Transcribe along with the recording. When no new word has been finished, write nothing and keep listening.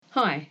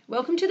Hi,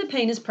 welcome to the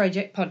Penis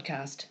Project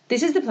podcast.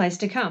 This is the place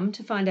to come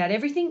to find out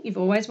everything you've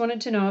always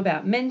wanted to know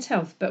about men's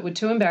health but were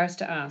too embarrassed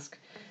to ask.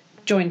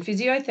 Join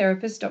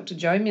physiotherapist Dr.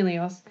 Joe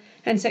Milios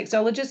and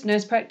sexologist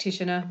nurse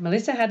practitioner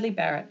Melissa Hadley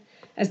Barrett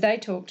as they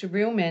talk to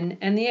real men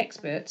and the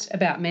experts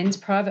about men's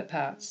private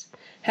parts.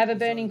 Have a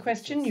burning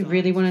question you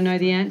really want to know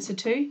the answer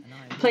to?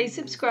 Please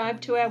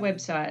subscribe to our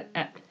website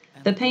at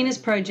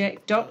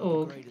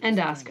thepenisproject.org and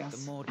ask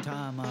us. The more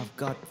time I've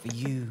got for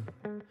you.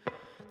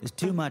 There's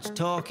too much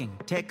talking,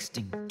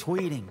 texting,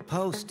 tweeting,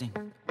 posting.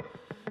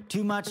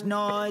 Too much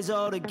noise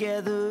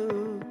altogether.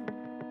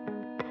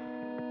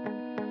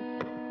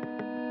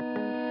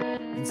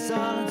 In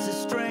silence is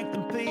strength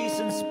and peace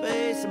and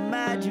space.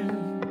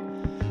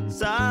 Imagine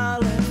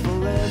silent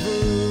forever.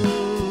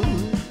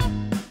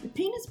 The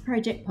Penis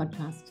Project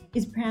podcast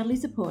is proudly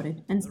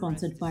supported and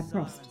sponsored by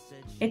PROST,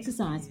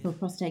 Exercise for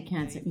Prostate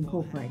Cancer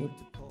Incorporated,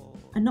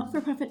 a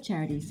not-for-profit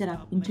charity set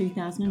up in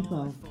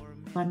 2012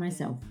 by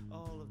myself,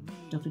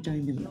 Dr. Joe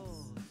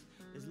Milios.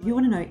 If you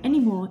want to know any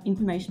more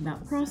information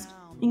about PROST,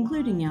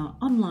 including our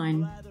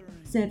online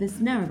service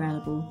now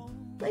available,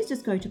 please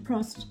just go to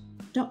prost.com.au.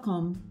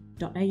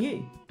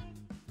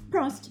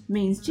 PROST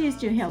means cheers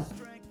to your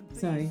health,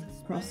 so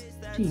PROST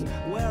to you.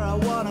 Where I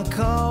want to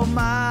call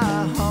my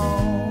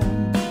home.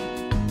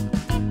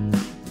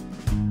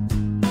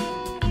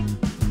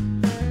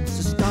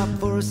 So stop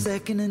for a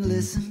second and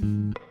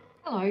listen.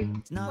 Hello,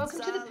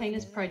 welcome to the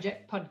Penis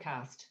Project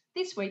podcast.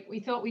 This week we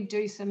thought we'd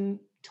do some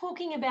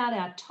talking about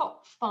our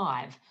top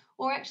 5,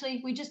 or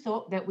actually we just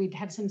thought that we'd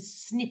have some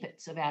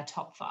snippets of our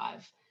top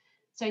 5.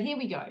 So here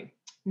we go.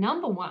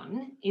 Number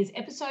 1 is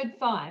episode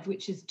 5,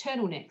 which is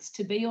turtlenecks,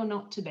 to be or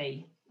not to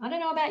be. I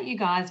don't know about you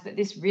guys, but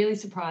this really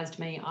surprised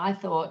me. I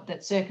thought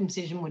that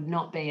circumcision would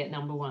not be at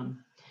number 1.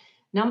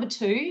 Number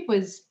 2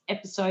 was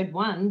episode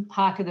 1,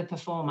 Parker the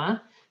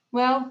Performer.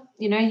 Well,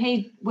 you know,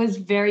 he was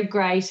very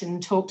great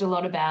and talked a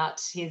lot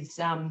about his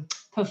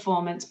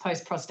performance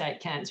post-prostate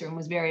cancer and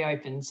was very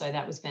open, so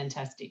that was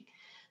fantastic.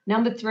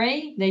 Number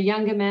 3, the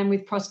younger man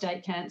with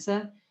prostate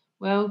cancer.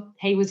 Well,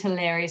 he was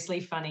hilariously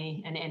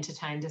funny and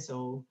entertained us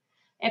all.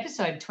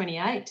 Episode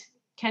 28,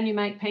 Can You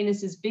Make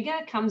Penises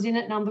Bigger, comes in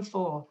at number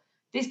 4.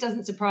 This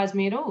doesn't surprise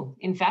me at all.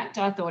 In fact,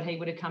 I thought he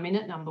would have come in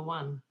at number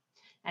 1.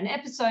 And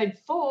episode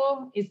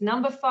 4 is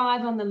number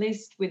 5 on the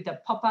list with the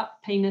Pop-Up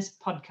Penis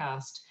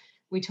podcast.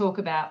 We talk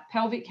about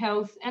pelvic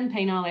health and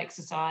penile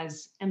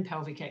exercise and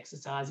pelvic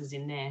exercises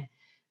in there.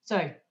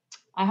 So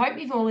I hope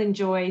you've all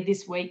enjoyed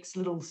this week's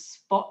little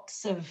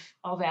spots of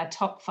our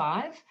top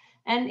 5,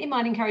 and it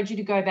might encourage you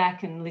to go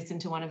back and listen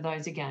to one of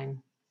those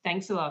again.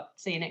 Thanks a lot.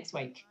 See you next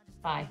week.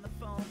 Bye.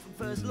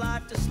 First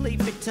light to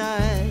sleep it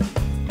tight.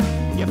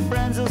 Your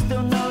friends will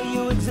still know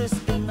you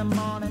exist in the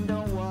morning,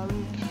 don't worry.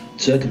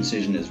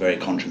 Circumcision is very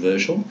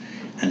controversial,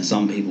 and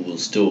some people will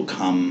still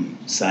come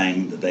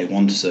saying that they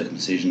want a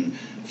circumcision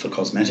for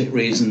cosmetic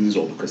reasons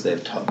or because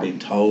they've been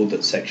told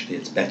that sexually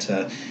it's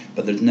better,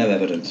 but there's no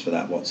evidence for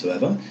that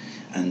whatsoever.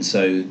 And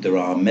so there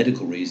are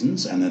medical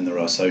reasons and then there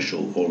are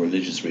social or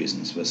religious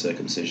reasons for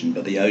circumcision,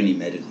 but the only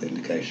medical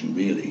indication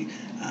really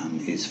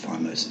is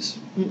phimosis.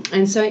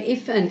 And so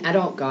if an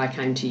adult guy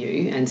came to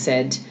you and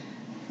said,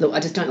 look,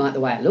 I just don't like the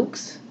way it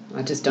looks,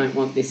 I just don't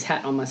want this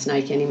hat on my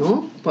snake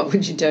anymore, what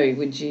would you do?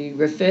 Would you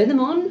refer them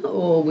on,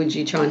 or would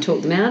you try and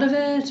talk them out of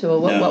it, or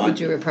what would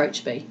your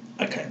approach be?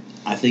 Okay,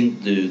 I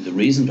think the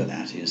reason for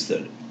that is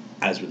that,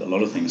 as with a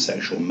lot of things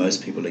sexual,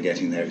 most people are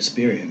getting their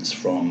experience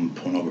from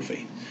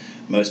pornography.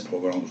 Most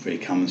pornography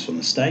comes from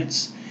the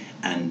States,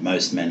 and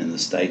most men in the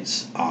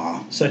States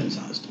are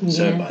circumcised. Yeah.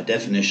 So by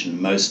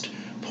definition, most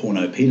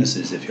porno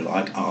penises, if you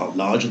like, are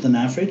larger than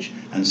average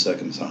and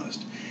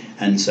circumcised.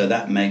 And so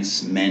that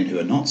makes men who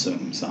are not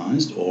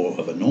circumcised or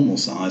of a normal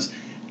size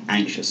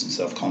anxious and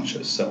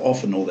self-conscious. So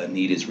often all they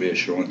need is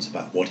reassurance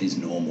about what is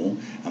normal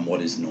and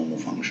what is normal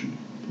function.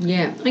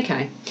 Yeah,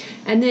 okay.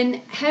 And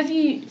then have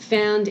you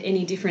found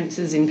any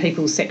differences in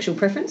people's sexual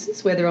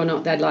preferences, whether or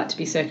not they'd like to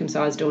be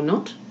circumcised or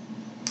not?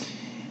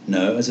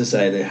 No, as I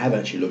say, they have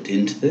actually looked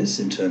into this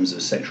in terms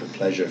of sexual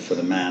pleasure for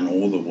the man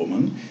or the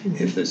woman,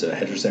 if there's a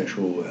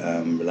heterosexual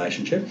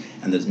relationship,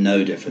 and there's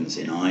no difference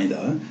in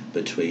either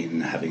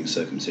between having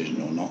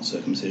circumcision or not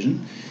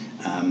circumcision.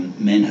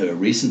 Men who are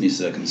recently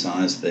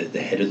circumcised,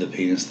 the head of the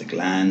penis, the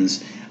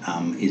glans,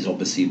 is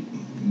obviously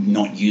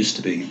not used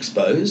to being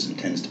exposed and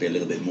tends to be a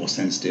little bit more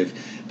sensitive,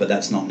 but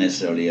that's not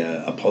necessarily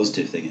a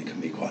positive thing. It can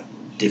be quite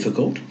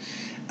difficult.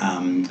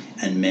 And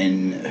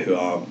men who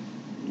are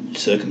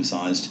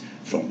circumcised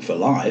for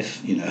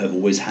life, you know, have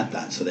always had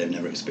that, so they've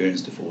never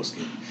experienced a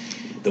foreskin.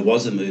 There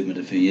was a movement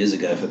a few years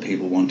ago for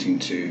people wanting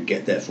to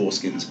get their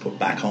foreskins put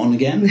back on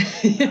again,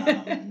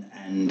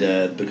 and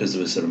because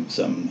there was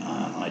some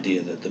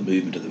idea that the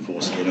movement of the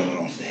foreskin on and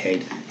off the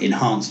head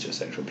enhanced your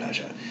sexual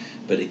pleasure.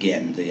 But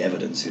again, the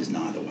evidence is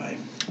neither way.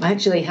 I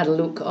actually had a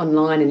look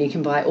online, and you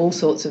can buy all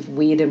sorts of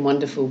weird and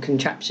wonderful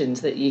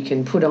contraptions that you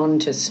can put on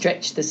to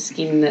stretch the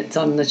skin that's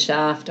on the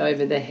shaft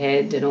over the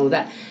head and all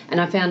that. And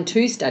I found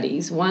 2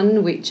 studies,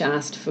 one which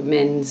asked for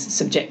men's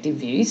subjective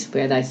views,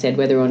 where they said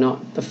whether or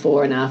not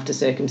before and after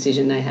circumcision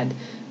circumcision, they had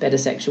better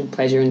sexual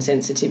pleasure and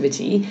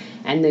sensitivity.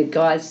 And the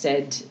guys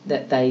said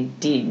that they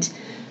did.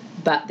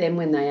 But then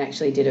when they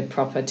actually did a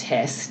proper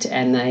test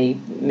and they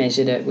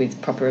measured it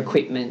with proper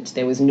equipment,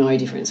 there was no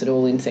difference at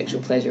all in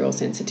sexual pleasure or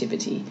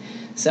sensitivity.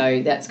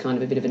 So that's kind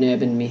of a bit of an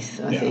urban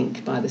myth, I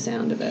think, by the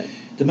sound of it.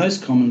 The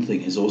most common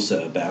thing is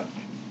also about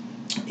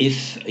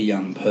if a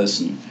young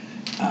person,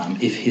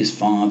 if his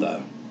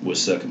father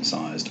was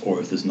circumcised or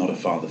if there's not a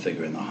father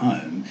figure in the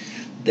home,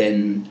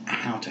 then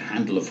how to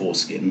handle a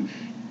foreskin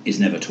is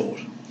never taught.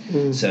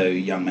 So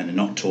young men are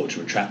not taught to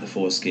retract the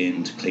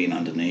foreskin, to clean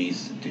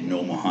underneath, do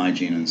normal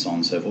hygiene and so on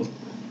and so forth.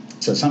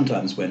 So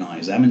sometimes when I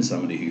examine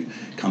somebody who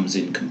comes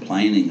in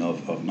complaining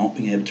of not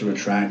being able to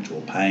retract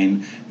or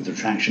pain with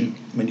retraction,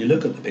 when you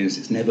look at the penis,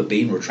 it's never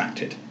been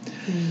retracted.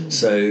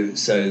 So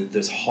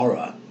there's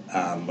horror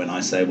when I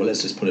say, well,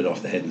 let's just put it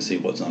off the head and see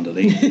what's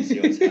underneath. And, see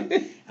what's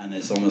happening. And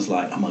it's almost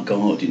like, oh my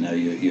God,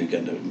 you're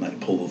going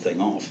to pull the thing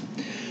off.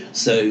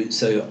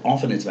 So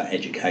often it's about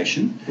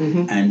education,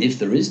 and if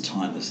there is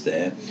tightness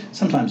there,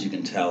 sometimes you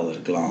can tell at a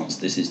glance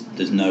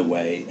there's no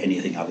way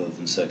anything other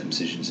than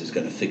circumcisions is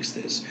going to fix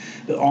this.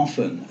 But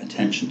often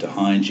attention to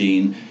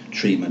hygiene,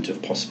 treatment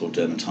of possible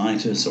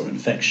dermatitis or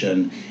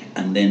infection,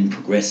 and then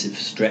progressive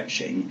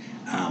stretching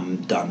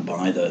done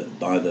by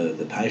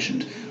the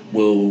patient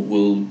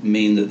will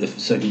mean that the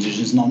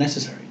circumcision is not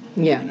necessary.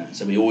 Yeah.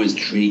 So we always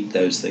treat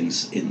those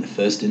things in the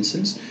first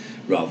instance,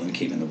 rather than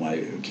keep them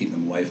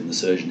away from the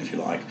surgeon, if you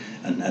like,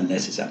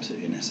 unless it's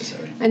absolutely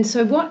necessary. And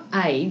so what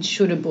age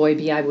should a boy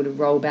be able to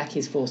roll back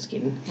his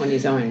foreskin on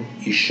his own?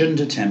 You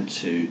shouldn't attempt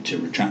to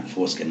retract the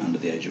foreskin under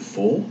the age of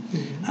 4,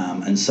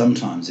 and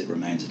sometimes it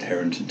remains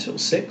adherent until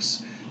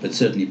 6, but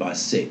certainly by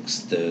 6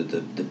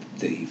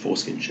 the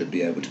foreskin should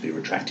be able to be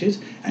retracted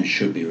and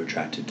should be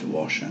retracted to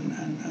wash and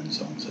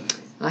so on and so forth.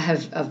 I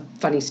have a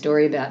funny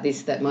story about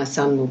this that my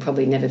son will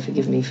probably never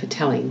forgive me for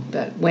telling,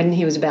 but when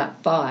he was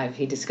about 5,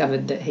 he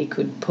discovered that he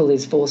could pull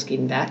his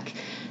foreskin back.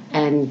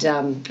 And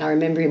I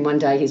remember him one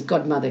day, his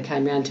godmother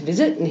came round to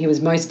visit, and he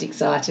was most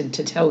excited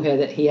to tell her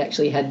that he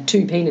actually had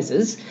 2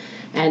 penises.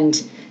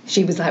 And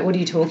she was like, what are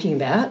you talking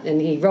about?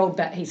 And he rolled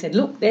back, he said,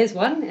 look, there's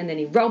one. And then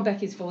he rolled back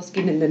his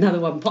foreskin and another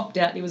one popped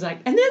out. And he was like,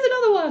 and there's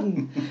another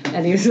one.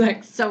 And he was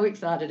like so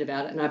excited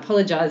about it. And I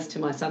apologise to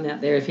my son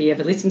out there if he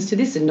ever listens to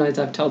this and knows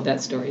I've told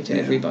that story to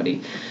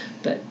everybody.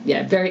 But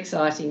yeah, very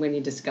exciting when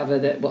you discover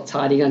that what's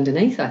hiding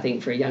underneath, I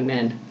think, for a young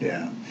man.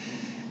 Yeah.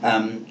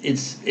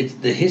 It's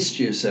the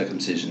history of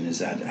circumcision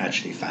is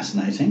actually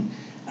fascinating.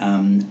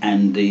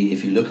 And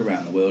if you look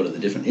around the world at the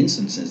different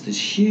instances,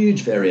 there's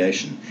huge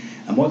variation.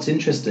 And what's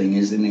interesting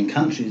is that in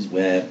countries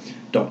where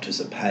doctors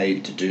are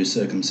paid to do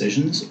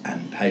circumcisions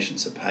and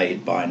patients are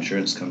paid by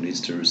insurance companies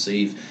to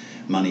receive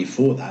money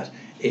for that,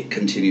 it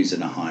continues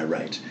at a high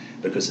rate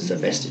because it's a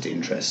vested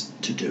interest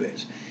to do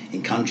it.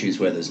 In countries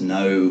where there's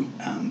no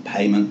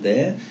payment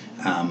there,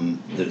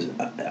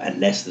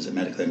 unless there's a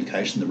medical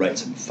indication, the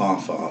rates are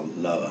far, far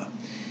lower.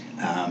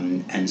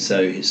 And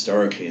so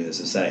historically,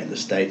 as I say, the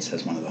States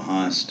has one of the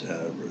highest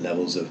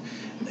levels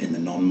in the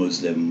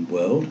non-Muslim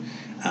world.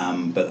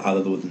 But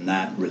other than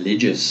that,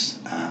 religious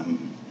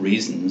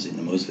reasons in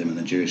the Muslim and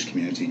the Jewish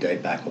community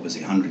date back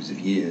obviously hundreds of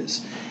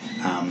years.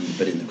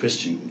 But in the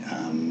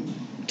Christian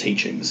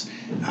teachings,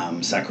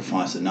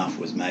 sacrifice enough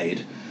was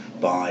made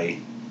by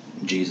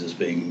Jesus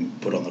being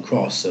put on the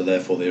cross, so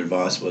therefore the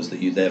advice was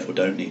that you therefore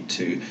don't need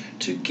to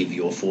give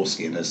your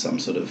foreskin as some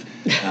sort of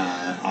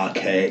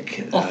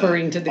archaic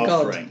offering to the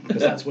offering,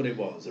 because that's what it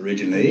was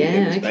originally.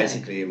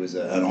 It was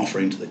an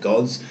offering to the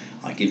gods.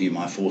 I give you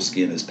my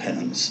foreskin as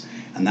penance,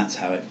 and that's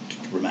how it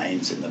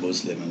remains in the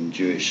Muslim and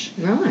Jewish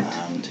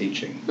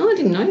teaching. Oh, I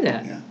didn't know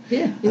that.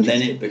 Yeah. And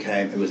then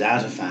it was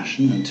out of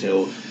fashion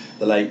until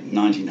the late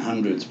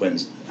 1900s, when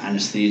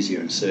anaesthesia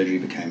and surgery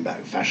became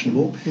back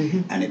fashionable,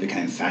 and it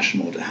became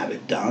fashionable to have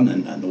it done,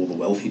 and all the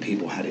wealthy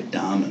people had it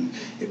done, and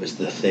it was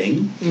the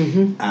thing.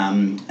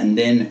 And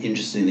then,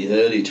 interestingly, in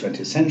the early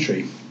 20th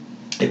century,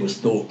 it was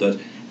thought that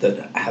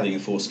having a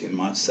foreskin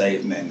might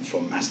save men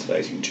from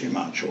masturbating too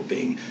much or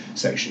being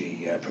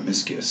sexually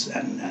promiscuous,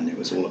 and it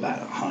was all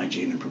about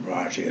hygiene and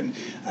propriety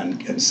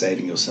and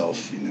saving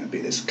yourself, be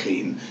this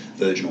clean,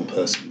 virginal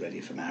person ready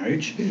for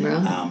marriage.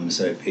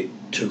 So it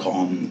took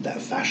on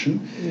that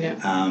fashion,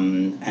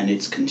 and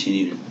it's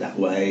continued that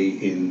way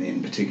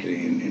in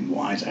particularly in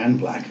white and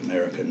black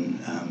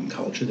American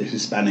culture. The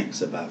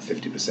Hispanics are about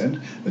 50%,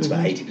 but it's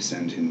about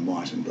 80% in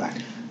white and black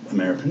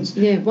Americans.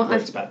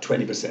 It's about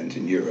 20%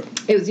 in Europe.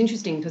 It was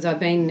interesting because I've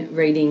been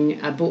reading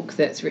a book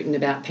that's written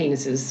about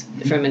penises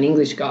from an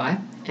English guy,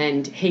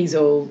 and he's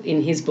all,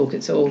 in his book,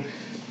 it's all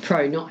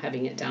pro not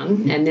having it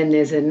done. And then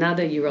there's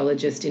another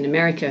urologist in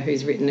America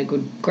who's written a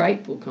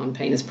great book on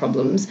penis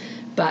problems,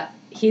 but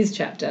his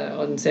chapter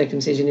on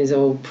circumcision is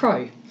all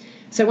pro.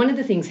 So one of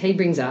the things he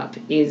brings up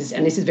is,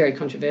 and this is very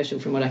controversial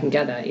from what I can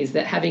gather, is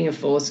that having a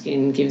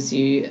foreskin gives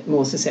you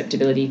more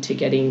susceptibility to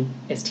getting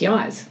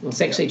STIs or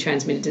sexually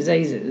transmitted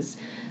diseases.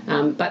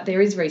 But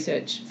there is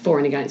research for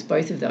and against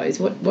both of those.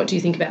 What do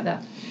you think about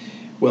that?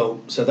 Well,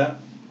 so that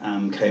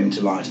came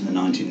to light in the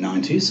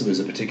 1990s. There was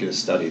a particular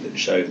study that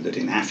showed that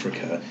in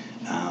Africa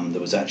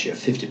there was actually a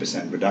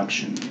 50%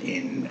 reduction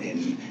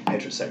in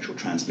heterosexual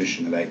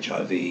transmission of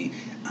HIV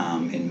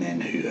in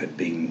men who had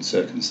been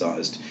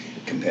circumcised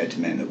compared to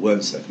men that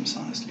weren't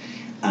circumcised.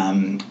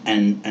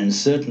 And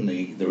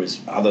certainly there is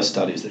other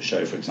studies that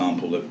show, for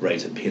example, that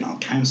rate of penile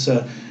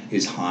cancer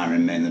is higher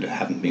in men that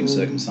haven't been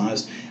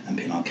circumcised, and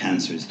penile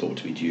cancer is thought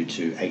to be due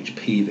to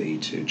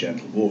HPV, to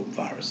genital wart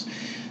virus.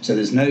 So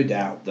there's no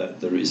doubt that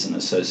there is an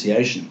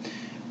association,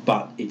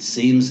 but it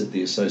seems that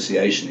the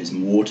association is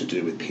more to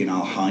do with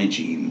penile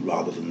hygiene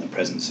rather than the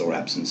presence or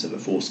absence of a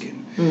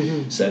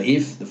foreskin. So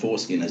if the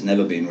foreskin has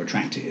never been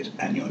retracted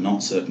and you're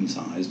not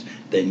circumcised,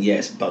 then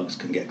yes, bugs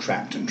can get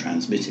trapped and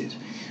transmitted.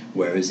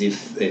 Whereas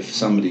if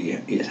somebody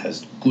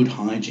has good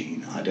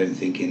hygiene, I don't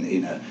think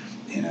in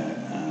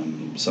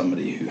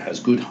somebody who has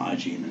good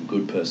hygiene and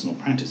good personal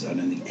practice, I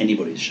don't think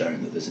anybody's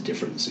shown that there's a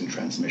difference in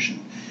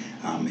transmission.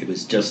 It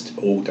was just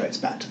all dates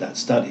back to that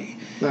study.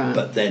 Right.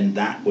 But then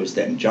that was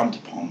then jumped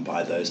upon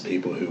by those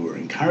people who were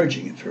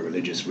encouraging it for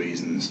religious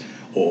reasons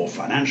or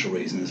financial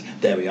reasons.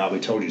 There we are, we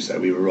told you so,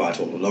 we were right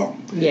all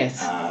along.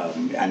 Yes.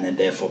 And then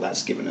therefore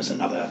that's given us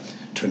another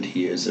 20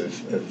 years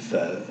of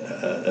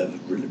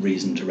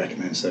reason to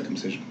recommend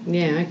circumcision.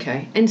 Yeah,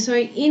 okay. And so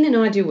in an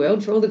ideal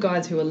world, for all the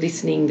guys who are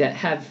listening that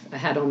have a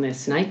hat on their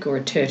snake or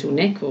a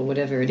turtleneck or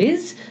whatever it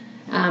is,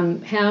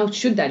 how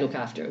should they look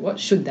after it? What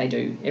should they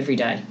do every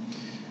day?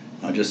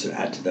 I'll just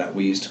add to that,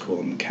 we used to call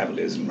them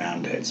cavaliers and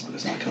roundheads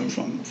because I come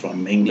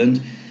from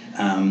England.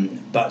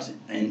 But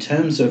in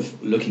terms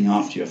of looking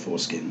after your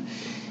foreskin,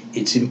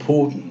 it's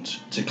important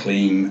to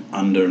clean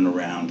under and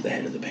around the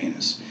head of the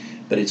penis.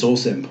 But it's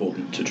also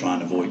important to try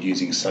and avoid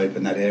using soap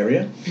in that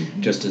area.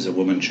 Just as a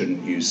woman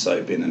shouldn't use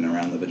soap in and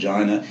around the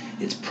vagina,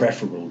 it's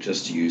preferable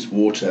just to use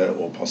water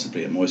or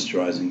possibly a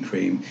moisturising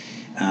cream,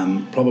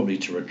 probably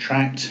to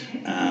retract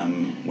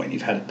when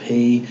you've had a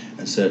pee,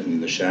 and certainly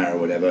the shower or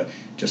whatever,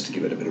 just to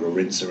give it a bit of a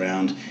rinse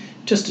around,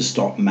 just to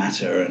stop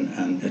matter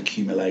and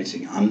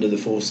accumulating under the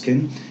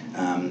foreskin.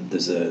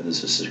 There's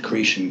a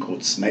secretion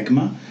called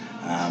smegma,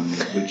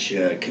 which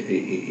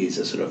is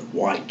a sort of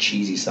white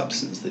cheesy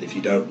substance that if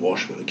you don't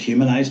wash will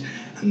accumulate,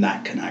 and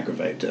that can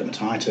aggravate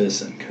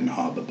dermatitis and can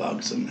harbour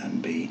bugs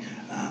and be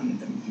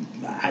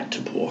add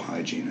to poor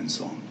hygiene and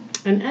so on.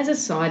 And as a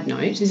side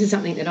note, this is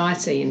something that I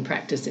see in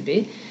practice a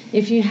bit.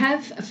 If you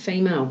have a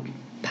female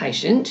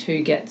patient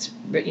who gets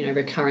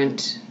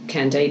recurrent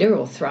candida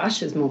or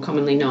thrush, as more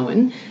commonly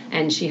known,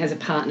 and she has a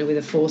partner with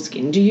a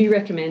foreskin, do you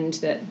recommend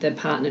that the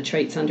partner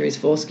treats under his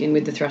foreskin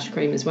with the thrush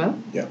cream as well?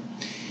 Yeah.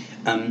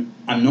 I'm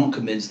not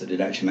convinced that it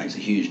actually makes a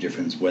huge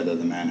difference whether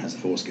the man has a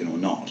foreskin or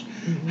not.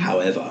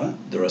 However,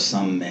 there are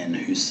some men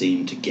who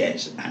seem to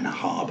get and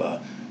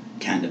harbour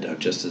candida,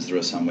 just as there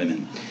are some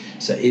women.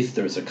 So if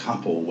there is a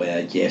couple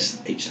where,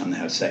 yes, each time they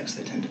have sex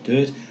they tend to do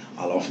it,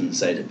 I'll often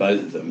say to both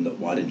of them that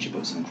why didn't you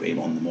put some cream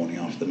on the morning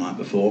after the night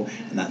before?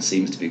 And that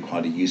seems to be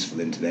quite a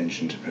useful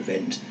intervention to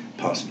prevent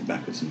passing it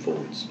backwards and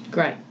forwards.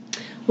 Great.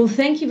 Well,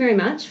 thank you very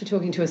much for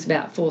talking to us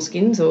about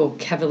foreskins or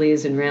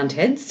cavaliers and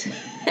roundheads.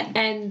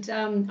 And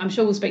I'm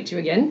sure we'll speak to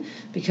you again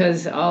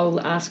because I'll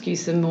ask you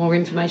some more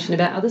information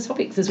about other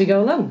topics as we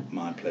go along.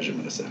 My pleasure,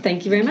 Melissa.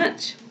 Thank you very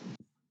much.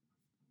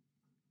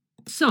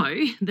 So,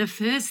 the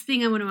first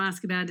thing I want to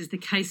ask about is the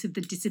case of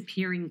the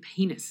disappearing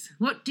penis.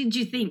 What did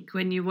you think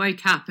when you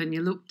woke up and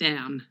you looked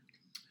down?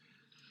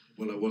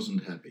 Well, I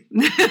wasn't happy.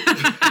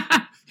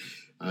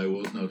 I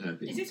was not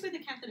happy. Is this with the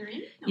catheter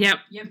in? Yep.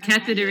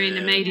 Catheter Okay. in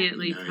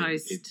immediately No,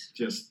 post. It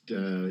just,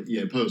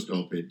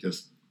 post-op, it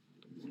just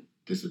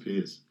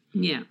disappears.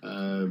 Yeah.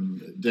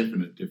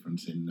 Definite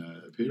difference in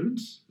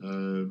appearance.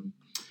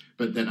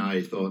 But then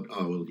I thought,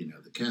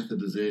 the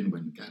catheter's in.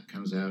 When that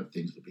comes out,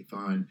 things will be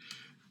fine.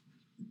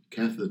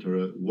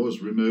 Catheter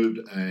was removed,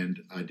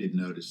 and I did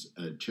notice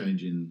a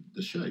change in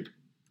the shape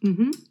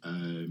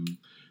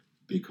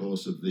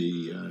because of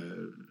the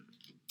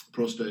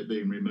prostate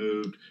being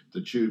removed.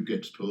 The tube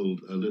gets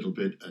pulled a little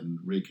bit and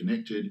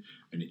reconnected,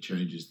 and it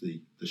changes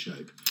the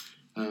shape.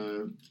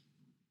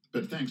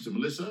 But thanks to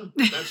Melissa,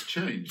 that's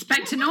changed. It's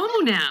back to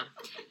normal now.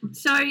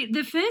 So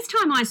the first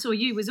time I saw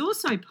you was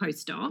also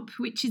post-op,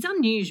 which is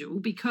unusual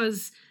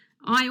because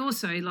I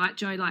also, like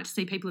Joe, like to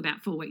see people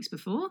about 4 weeks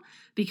before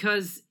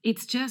because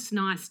it's just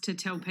nice to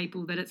tell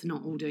people that it's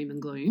not all doom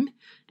and gloom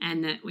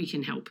and that we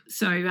can help.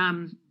 So,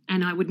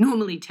 and I would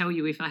normally tell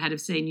you if I had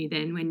have seen you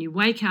then, when you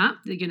wake up,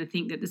 they're going to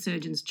think that the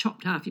surgeon's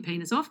chopped half your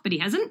penis off, but he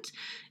hasn't.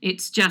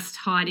 It's just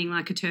hiding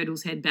like a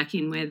turtle's head back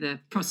in where the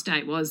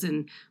prostate was,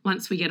 and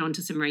once we get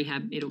onto some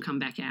rehab, it'll come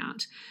back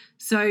out.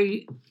 So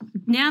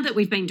now that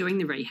we've been doing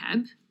the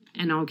rehab,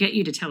 and I'll get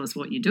you to tell us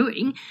what you're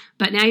doing,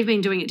 but now you've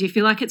been doing it, do you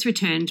feel like it's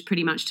returned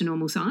pretty much to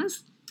normal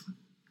size?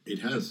 It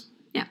has.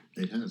 Yeah.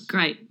 It has.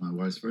 Great. My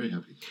wife's very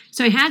happy.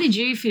 So how did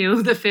you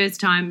feel the first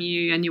time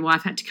you and your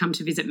wife had to come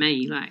to visit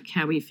me? Like,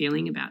 how were you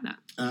feeling about that?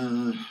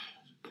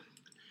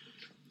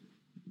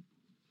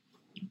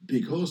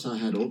 Because I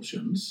had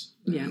options,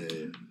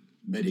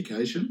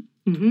 medication,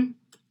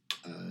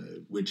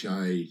 which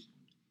I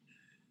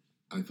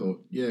I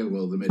thought, yeah,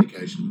 well, the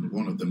medication,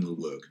 one of them will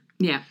work.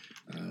 Yeah.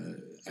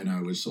 And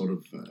I was sort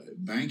of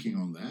banking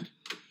on that.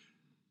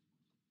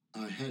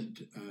 I had,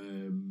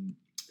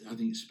 I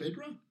think,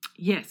 Spedra.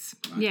 Yes.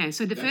 Yeah.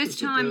 So the first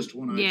time. The first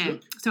one I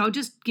took. So I'll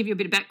just give you a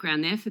bit of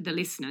background there for the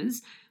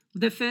listeners.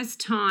 The first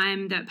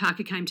time that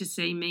Parker came to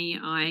see me,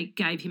 I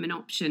gave him an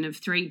option of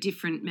 3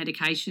 different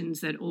medications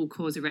that all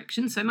cause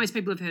erections. So most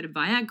people have heard of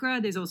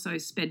Viagra. There's also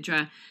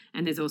Spedra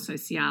and there's also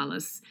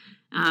Cialis.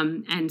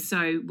 And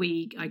so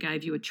I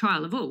gave you a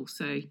trial of all.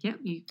 So, yeah,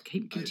 you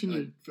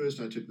continue. First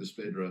I took the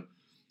Spedra,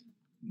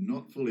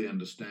 not fully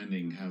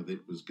understanding how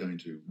that was going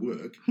to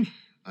work.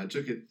 I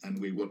took it and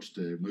we watched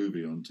a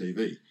movie on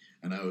TV,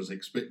 and I was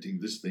expecting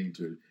this thing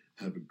to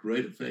have a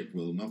great effect.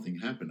 Well, nothing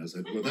happened. I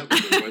said, well, that was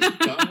a waste of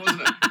time,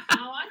 wasn't it?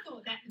 Oh, I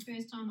thought that the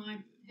first time I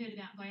heard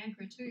about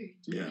Viagra too.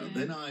 Yeah.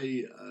 Then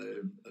I,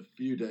 a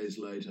few days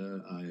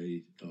later,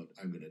 I thought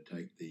I'm going to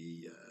take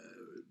the,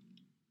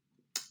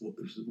 what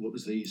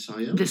was the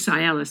Cialis? The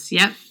Cialis,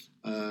 yep.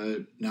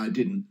 Now, I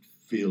didn't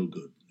feel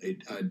good.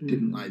 I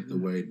didn't like the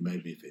way it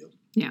made me feel.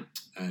 Yeah.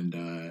 And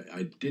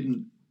I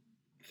didn't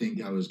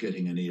think I was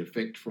getting any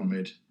effect from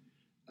it,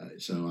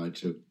 so I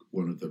took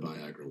one of the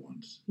Viagra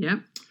ones. Yeah.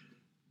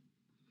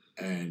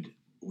 And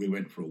we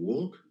went for a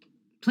walk.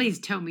 Please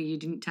tell me you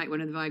didn't take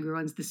one of the Viagra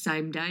ones the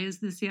same day as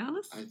the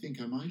Cialis. I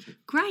think I might have.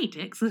 Great,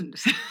 excellent.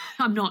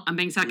 I'm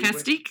being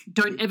sarcastic.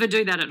 Don't ever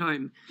do that at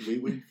home. We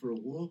went for a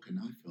walk and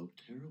I felt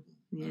terrible.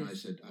 Yes. And I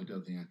said, I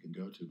don't think I can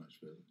go too much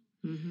further.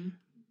 Mm-hmm.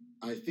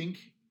 I think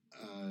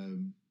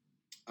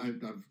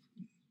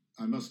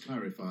I must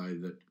clarify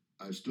that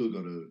I've still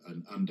got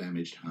an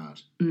undamaged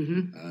heart,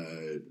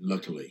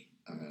 luckily.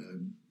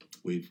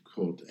 We've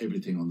caught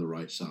everything on the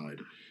right side.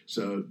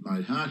 So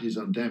my heart is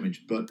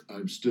undamaged, but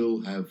I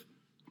still have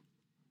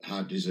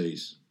heart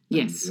disease.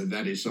 Yes. And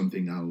that is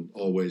something I'll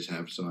always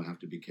have, so I have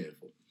to be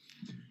careful.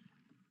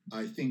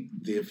 I think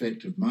the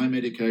effect of my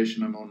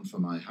medication I'm on for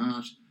my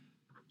heart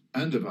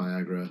and the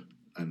Viagra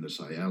and the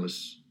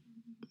Cialis,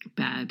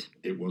 bad.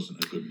 It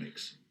wasn't a good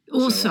mix.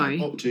 Also, so I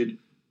opted,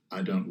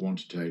 I don't want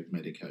to take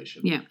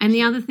medication. Yeah, and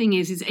the other thing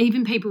is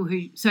even people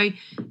who, so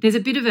there's a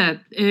bit of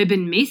a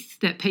urban myth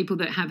that people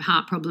that have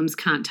heart problems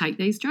can't take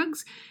these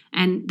drugs,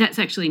 and that's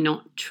actually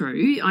not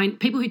true.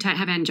 People who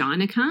have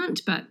angina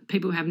can't, but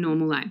people who have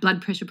normal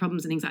blood pressure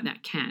problems and things like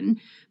that can.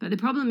 But the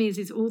problem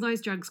is all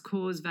those drugs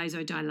cause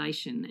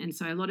vasodilation, and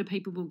so a lot of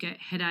people will get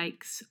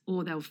headaches,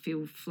 or they'll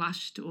feel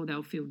flushed, or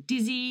they'll feel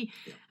dizzy,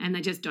 and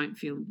they just don't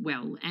feel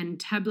well. And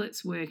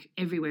tablets work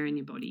everywhere in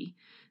your body.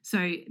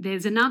 So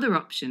there's another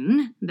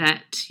option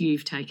that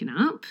you've taken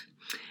up.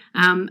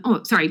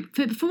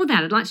 Before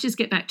that, I'd like to just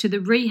get back to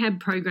the rehab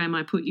program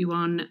I put you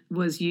on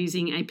was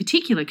using a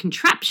particular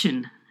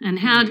contraption. And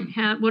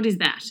what is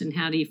that and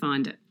how do you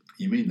find it?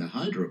 You mean the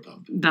hydro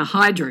pump? The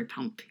hydro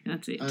pump,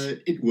 that's it.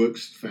 It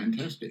works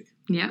fantastic.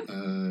 Yeah.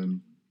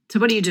 So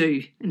what do you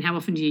do and how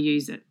often do you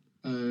use it?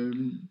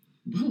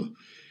 Well,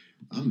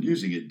 I'm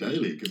using it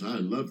daily because I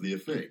love the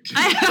effect.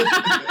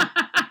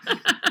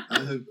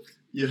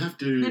 You have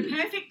to... The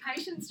perfect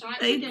patient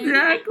strikes again.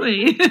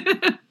 Exactly.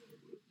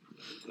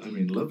 I'm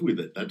in love with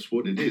it. That's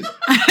what it is.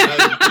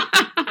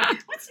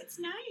 What's its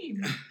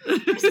name?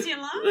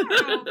 Priscilla?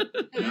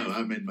 No,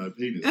 I meant my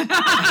penis.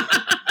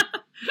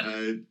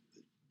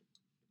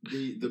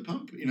 The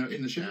pump,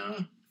 in the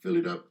shower, fill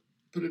it up,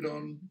 put it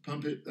on,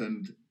 pump it,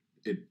 and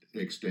it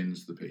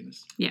extends the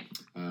penis. Yeah.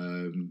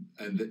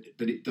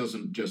 But it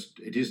doesn't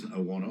it isn't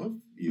a one-off.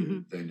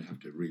 You then have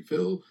to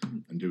refill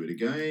and do it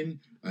again.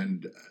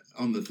 And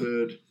on the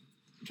third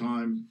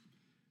time,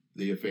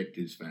 the effect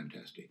is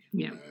fantastic.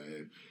 Yeah.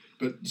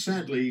 But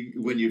sadly,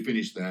 when you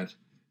finish that,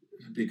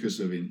 because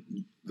of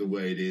the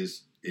way it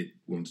is, it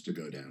wants to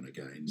go down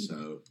again.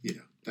 So,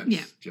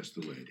 that's just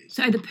the way it is.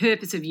 So the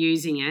purpose of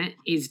using it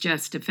is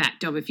just a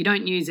fact of if you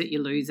don't use it,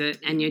 you lose it,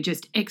 and you're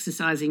just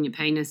exercising your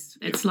penis.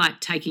 It's like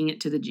taking it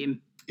to the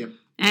gym. Yep.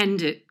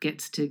 And it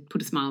gets to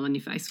put a smile on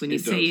your face when you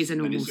see as a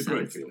normal size. It's a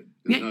great feeling.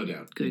 There's no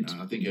doubt. Good.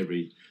 I think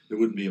there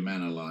wouldn't be a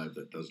man alive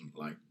that doesn't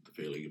like the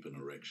feeling of an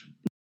erection.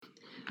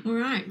 All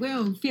right.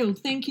 Well, Phil,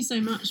 thank you so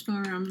much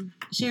for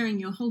sharing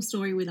your whole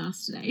story with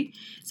us today.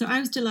 So I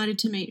was delighted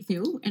to meet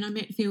Phil, and I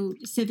met Phil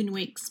 7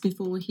 weeks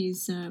before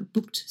his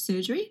booked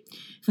surgery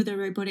for the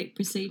robotic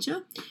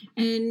procedure.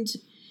 And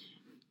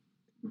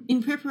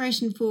in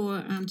preparation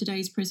for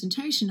today's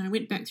presentation, I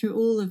went back through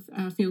all of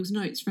Phil's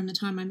notes from the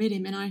time I met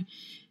him, and I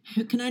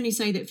can only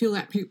say that Phil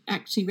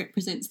actually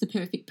represents the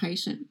perfect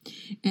patient.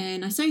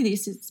 And I say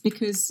this, it's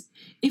because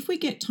if we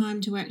get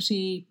time to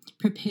actually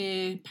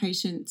prepare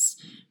patients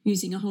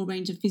using a whole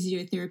range of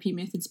physiotherapy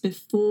methods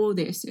before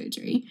their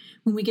surgery,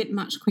 when we get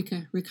much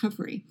quicker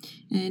recovery.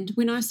 And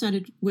when I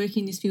started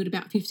working in this field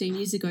about 15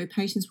 years ago,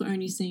 patients were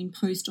only seen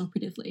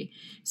post-operatively.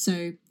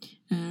 So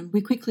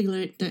we quickly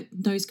learnt that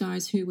those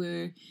guys who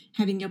were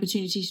having the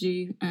opportunity to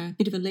do a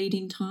bit of a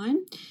lead-in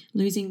time,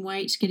 losing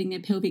weight, getting their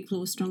pelvic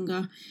floor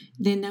stronger,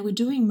 then they were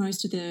doing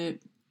most of the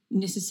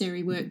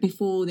necessary work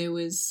before there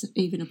was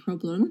even a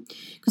problem,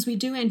 because we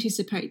do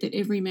anticipate that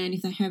every man,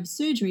 if they have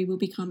surgery, will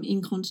become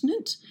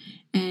incontinent,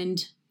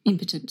 and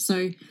impotent.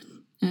 So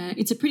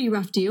it's a pretty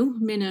rough deal.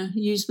 Men are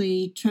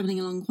usually travelling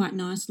along quite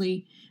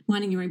nicely,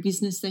 minding their own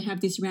business. They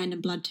have this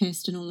random blood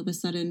test and all of a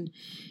sudden,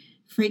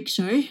 freak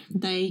show,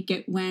 they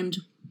get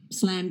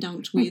slam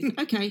dunked with,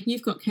 okay,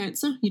 you've got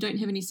cancer, you don't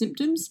have any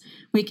symptoms,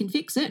 we can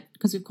fix it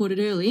because we've caught it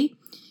early,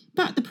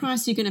 but the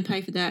price you're going to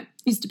pay for that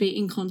is to be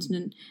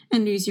incontinent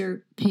and lose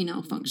your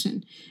penile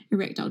function,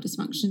 erectile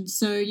dysfunction.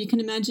 So you can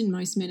imagine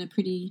most men are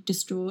pretty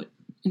distraught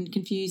and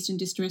confused and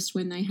distressed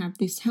when they have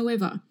this.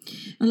 However,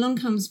 along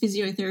comes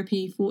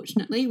physiotherapy,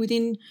 fortunately.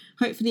 Within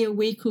hopefully a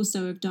week or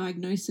so of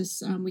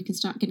diagnosis, we can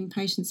start getting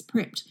patients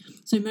prepped.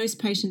 So most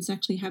patients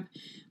actually have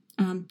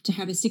to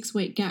have a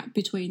 6-week gap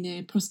between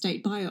their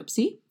prostate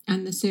biopsy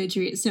and the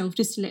surgery itself,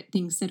 just to let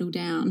things settle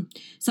down,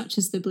 such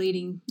as the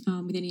bleeding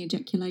with any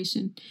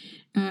ejaculation.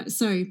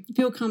 So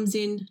Phil comes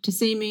in to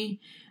see me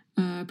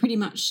pretty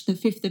much the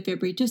 5th of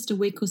February, just a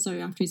week or so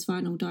after his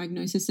final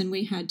diagnosis, and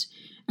we had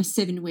a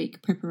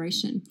 7-week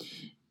preparation.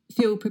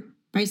 Phil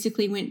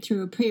basically went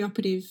through a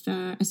pre-operative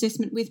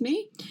assessment with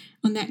me.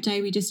 On that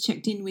day, we just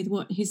checked in with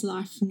what his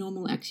life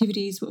normal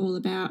activities were all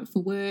about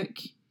for work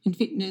and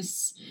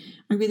fitness.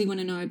 I really want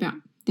to know about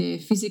their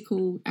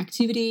physical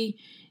activity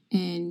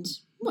and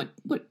what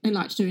they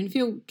like to do. And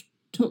Phil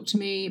talked to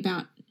me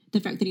about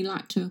the fact that he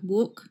liked to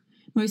walk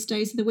most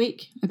days of the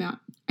week, about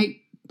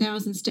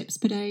 8,000 steps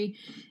per day,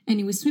 and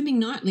he was swimming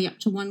nightly up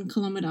to 1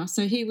 kilometre.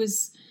 So he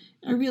was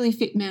a really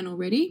fit man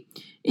already.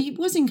 He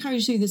was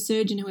encouraged through the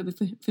surgeon, however,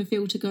 for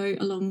Phil to go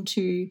along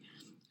to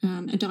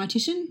a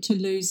dietitian to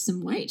lose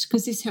some weight,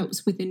 because this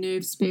helps with the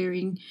nerve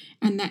sparing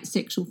and that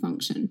sexual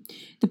function.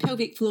 The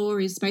pelvic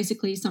floor is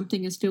basically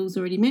something, as Phil's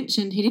already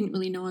mentioned, he didn't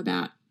really know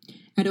about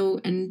at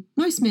all. And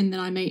most men that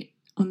I meet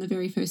on the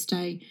very first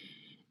day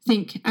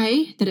think,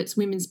 A, that it's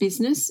women's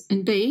business,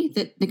 and B,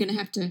 that they're going to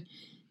have to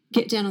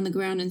get down on the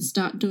ground and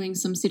start doing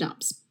some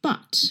sit-ups.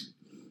 But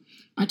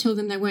I tell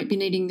them they won't be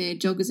needing their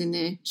joggers in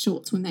their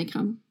shorts when they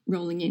come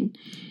rolling in.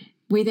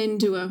 We then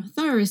do a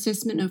thorough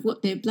assessment of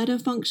what their bladder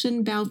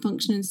function, bowel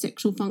function and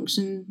sexual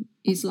function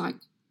is like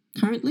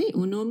currently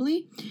or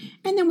normally.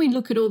 And then we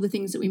look at all the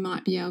things that we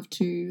might be able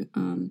to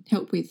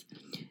help with.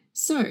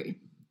 So,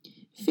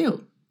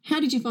 Phil, how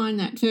did you find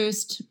that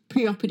first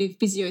pre-operative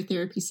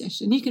physiotherapy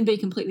session? You can be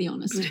completely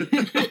honest.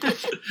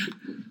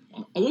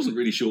 I wasn't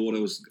really sure what I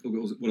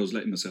was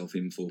letting myself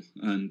in for.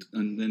 And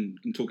then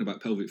in talking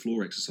about pelvic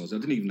floor exercise, I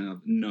didn't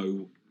even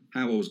know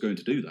how I was going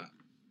to do that.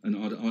 And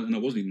I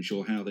wasn't even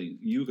sure how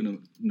you were going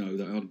to know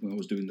that I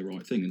was doing the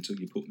right thing until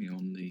you put me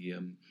on the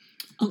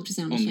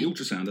ultrasound. The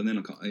ultrasound, and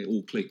then it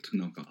all clicked,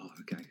 and I got,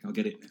 okay, I'll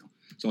get it now.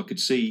 So I could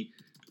see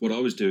what I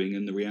was doing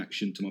and the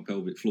reaction to my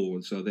pelvic floor,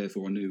 and so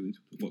therefore I knew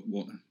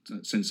what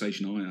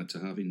sensation I had to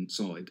have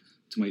inside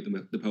to make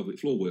the pelvic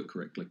floor work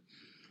correctly.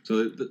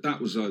 So that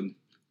was a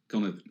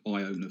kind of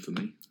eye opener for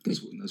me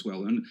as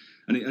well, and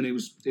it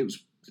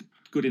was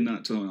good in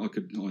that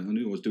I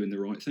knew I was doing the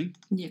right thing.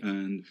 Yeah.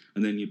 And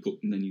then you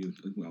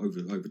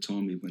over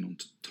time we went on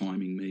to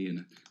timing me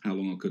and how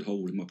long I could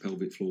hold in my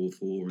pelvic floor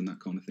for and that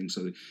kind of thing.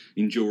 So the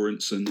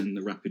endurance and then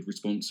the rapid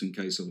response in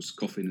case I was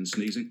coughing and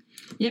sneezing.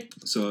 Yep.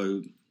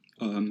 So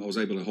I was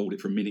able to hold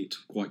it for a minute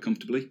quite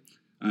comfortably,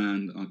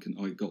 and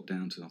I got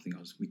down to, I think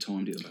we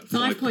timed it about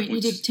 5 points.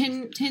 You did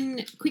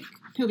 10 quick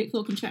pelvic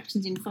floor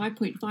contractions in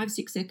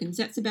 5.56 seconds.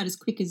 That's about as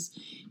quick as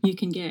you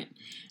can get.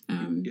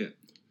 Yeah.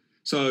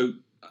 So.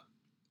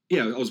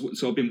 Yeah,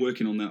 I've been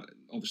working on that.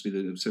 Obviously,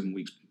 the 7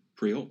 weeks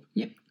pre-op.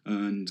 Yep.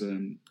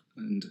 And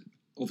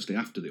obviously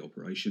after the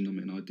operation, I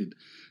mean, I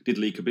did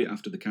leak a bit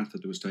after the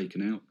catheter was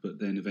taken out, but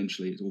then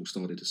eventually it all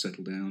started to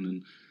settle down,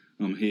 and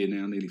I'm here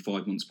now, nearly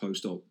 5 months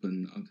post-op,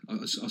 and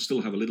I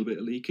still have a little bit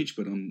of leakage,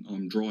 but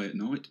I'm dry at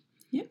night.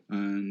 Yep.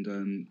 And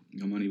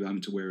I'm only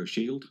having to wear a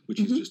shield,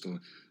 which is just a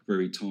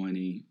very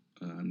tiny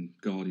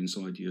guard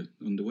inside your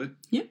underwear.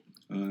 Yep.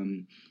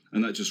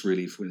 And that just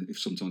really, if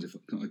sometimes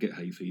I get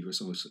hay fever,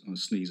 so I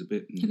sneeze a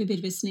bit. Have a bit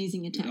of a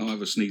sneezing attack. I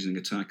have a sneezing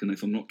attack, and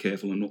if I'm not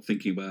careful and not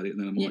thinking about it,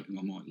 then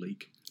I might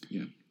leak.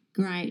 Yeah.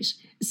 Great.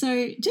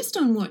 So just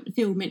on what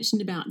Phil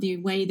mentioned about the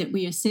way that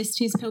we assessed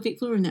his pelvic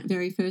floor in that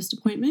very first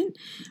appointment,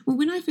 well,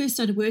 when I first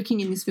started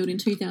working in this field in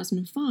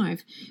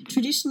 2005,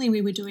 traditionally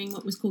we were doing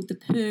what was called the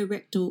per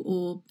rectal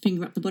or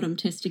finger up the bottom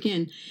test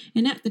again.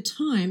 And at the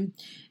time,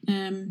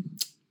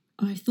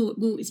 I thought,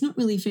 well, it's not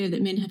really fair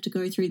that men have to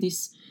go through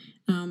this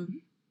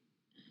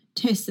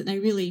test that they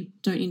really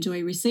don't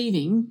enjoy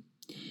receiving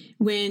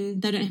when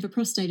they don't have a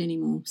prostate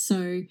anymore.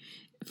 So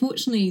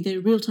fortunately, the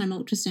real-time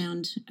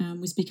ultrasound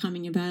was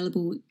becoming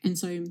available, and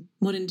so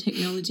modern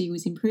technology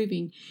was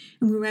improving,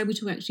 and we were able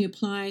to actually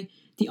apply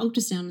the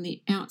ultrasound on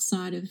the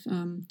outside of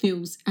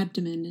Phil's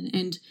abdomen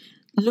and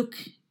look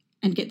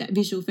and get that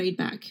visual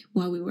feedback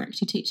while we were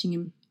actually teaching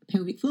him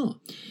pelvic floor.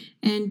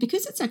 And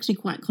because it's actually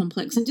quite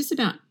complex, and just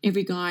about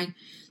every guy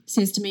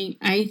says to me,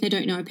 A, they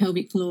don't know a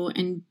pelvic floor,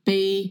 and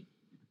B,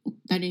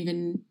 they don't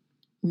even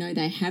know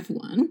they have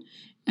one,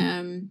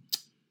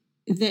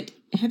 that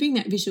having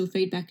that visual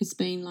feedback has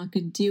been like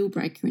a deal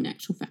breaker in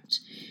actual fact.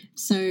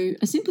 So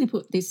I simply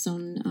put this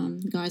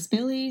on guys'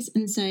 bellies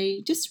and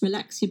say, just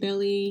relax your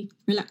belly,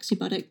 relax your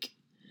buttock,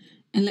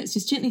 And let's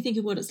just gently think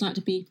of what it's like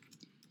to be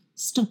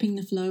stopping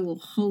the flow or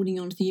holding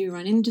onto the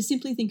urine, and just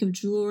simply think of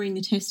drawing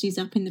the testes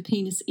up and the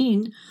penis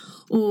in,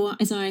 or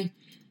as I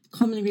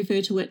commonly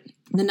refer to it,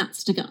 the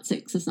nuts to guts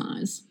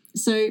exercise.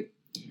 So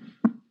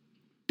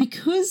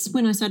because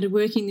when I started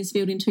working in this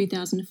field in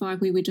 2005,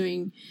 we were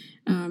doing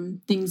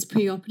things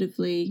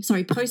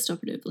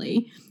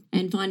post-operatively,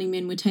 and finding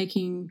men were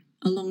taking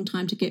a long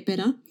time to get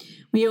better,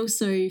 we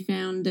also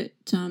found that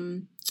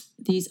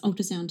these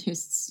ultrasound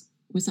tests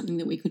was something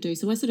that we could do.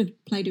 So I sort of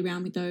played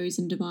around with those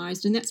and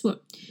devised, and that's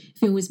what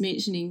Phil was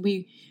mentioning.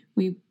 We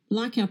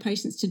like our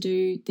patients to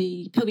do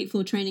the pelvic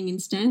floor training in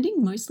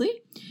standing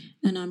mostly,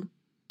 and I'm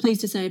pleased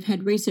to say I've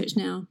had research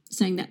now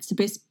saying that's the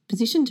best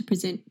position to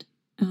present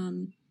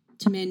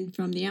to men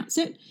from the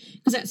outset,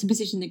 because that's the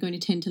position they're going to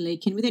tend to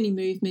leak in with any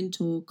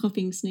movement or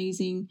coughing,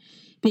 sneezing,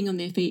 being on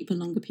their feet for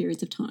longer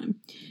periods of time.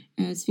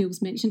 As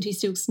Phil's mentioned, he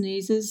still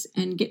sneezes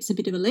and gets a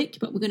bit of a leak,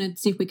 but we're going to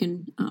see if we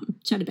can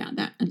chat about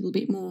that a little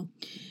bit more.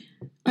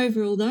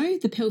 Overall, though,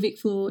 the pelvic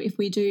floor, if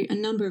we do a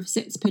number of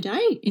sets per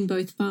day in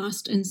both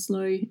fast and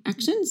slow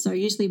action, so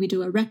usually we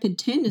do a rapid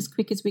 10 as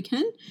quick as we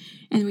can,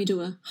 and we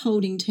do a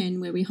holding 10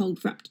 where we hold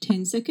for up to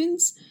 10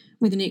 seconds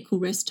with an equal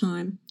rest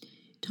time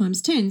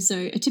times 10.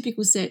 So a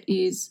typical set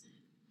is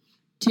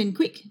 10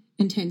 quick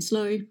and 10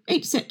 slow.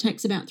 Each set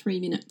takes about 3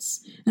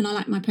 minutes, and I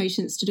like my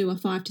patients to do a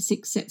 5 to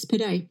 6 sets per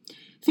day.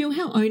 Phil,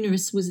 how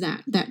onerous was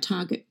that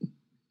target?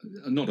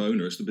 Not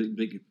onerous.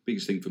 The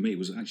biggest thing for me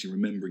was actually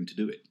remembering to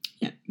do it.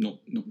 Yeah. Not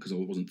because I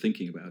wasn't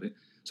thinking about it.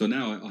 So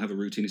now I have a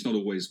routine. It's not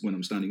always when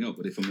I'm standing up,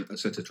 but if I'm at a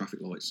set of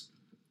traffic lights,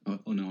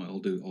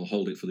 I'll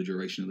hold it for the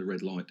duration of the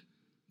red light,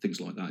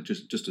 things like that,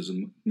 just as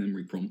a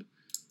memory prompt,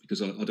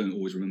 because I don't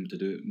always remember to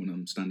do it when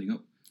I'm standing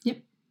up. Yep.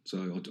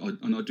 So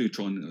I do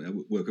try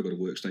and work. I've got a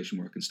workstation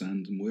where I can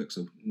stand and work.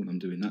 So when I'm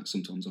doing that,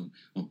 sometimes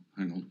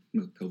hang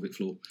on, pelvic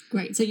floor.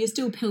 Great. So you're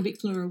still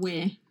pelvic floor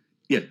aware.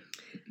 Yeah.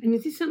 And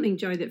is this something,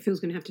 Joe, that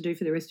Phil's going to have to do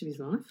for the rest of his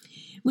life?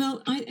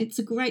 Well, it's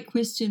a great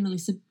question,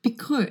 Melissa,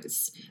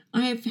 because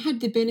I have had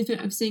the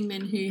benefit of seeing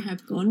men who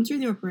have gone through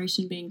the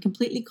operation being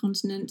completely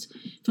continent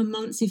for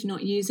months, if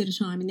not years at a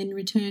time, and then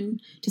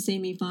return to see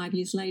me 5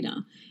 years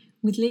later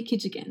with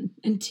leakage again.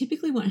 And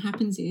typically what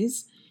happens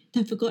is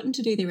they've forgotten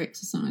to do their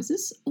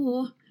exercises,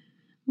 or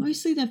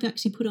mostly they've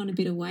actually put on a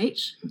bit of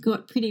weight,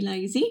 got pretty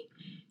lazy,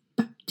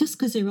 but just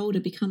because they're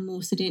older become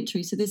more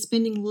sedentary, so they're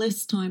spending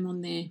less time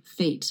on their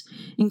feet,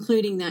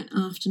 including that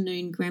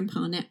afternoon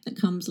grandpa nap that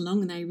comes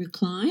along, and they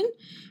recline.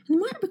 And they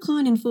might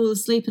recline and fall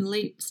asleep and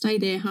stay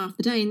there half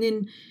the day, and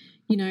then,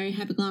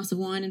 have a glass of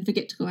wine and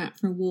forget to go out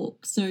for a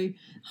walk. So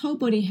whole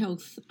body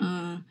health,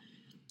 I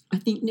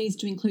think, needs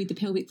to include the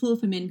pelvic floor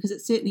for men, because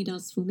it certainly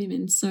does for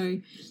women. So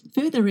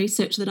further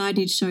research that I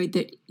did showed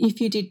that if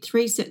you did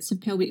 3 sets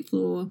of pelvic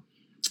floor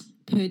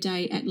per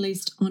day, at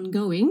least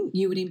ongoing,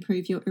 you would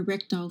improve your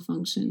erectile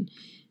function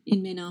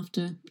in men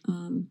after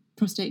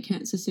prostate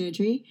cancer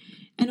surgery.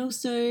 And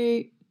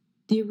also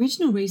the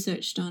original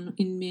research done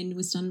in men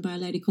was done by a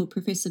lady called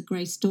Professor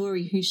Grace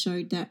Story, who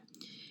showed that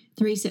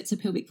 3 sets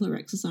of pelvic floor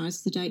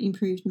exercises a day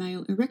improved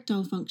male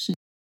erectile function.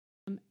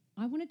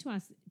 I wanted to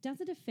ask,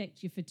 does it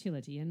affect your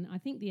fertility? And I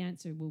think the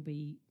answer will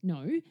be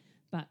no,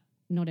 but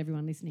not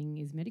everyone listening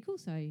is medical,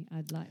 so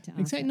I'd like to ask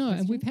exactly. that question.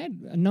 And we've had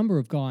a number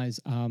of guys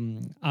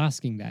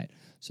asking that.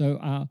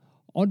 So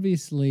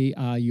obviously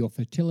your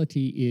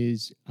fertility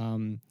is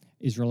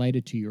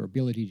related to your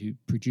ability to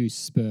produce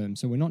sperm.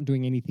 So we're not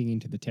doing anything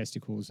into the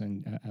testicles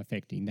and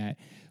affecting that.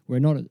 We're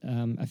not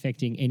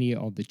affecting any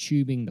of the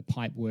tubing, the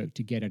pipe work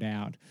to get it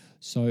out.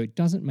 So it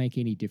doesn't make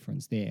any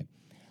difference there.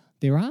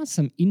 There are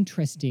some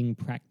interesting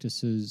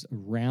practices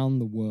around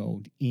the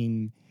world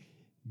in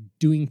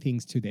doing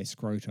things to their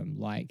scrotum,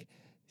 like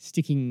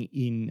sticking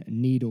in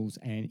needles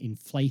and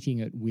inflating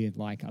it with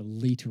like a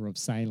litre of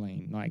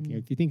saline. Like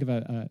if you think of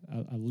a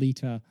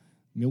litre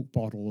milk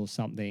bottle or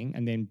something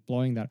and then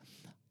blowing that,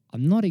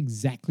 I'm not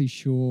exactly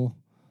sure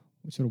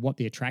sort of what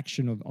the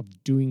attraction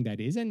of doing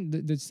that is. And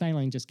the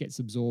saline just gets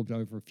absorbed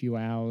over a few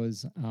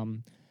hours.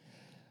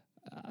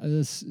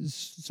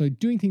 So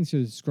doing things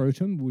to the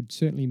scrotum would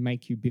certainly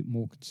make you a bit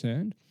more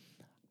concerned.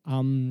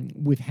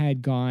 We've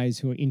had guys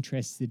who are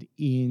interested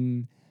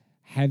in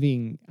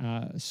having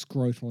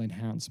scrotal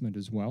enhancement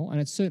as well, and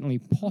it's certainly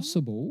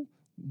possible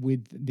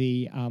with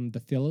the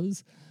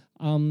fillers.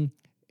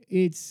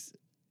 It's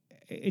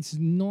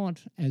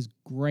not as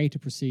great a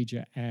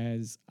procedure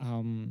as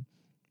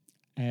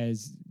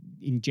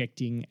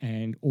injecting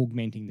and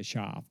augmenting the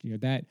shaft.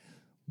 That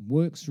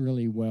works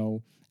really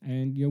well.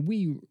 And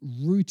we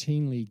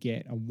routinely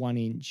get a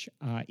 1-inch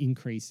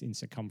increase in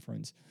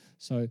circumference.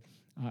 So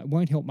it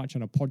won't help much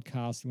on a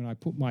podcast when I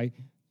put my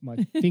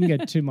finger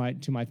to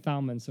my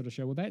thumb and sort of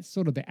show, well, that's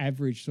sort of the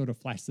average sort of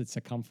flaccid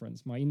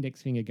circumference. My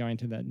index finger going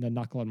to the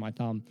knuckle on my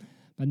thumb.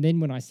 But then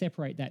when I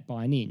separate that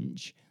by 1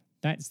 inch,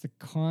 that's the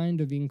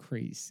kind of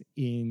increase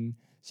in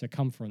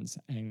circumference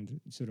and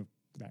sort of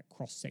that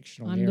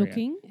cross-sectional area. I'm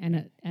looking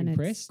and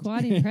it's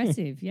quite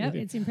impressive. Yeah,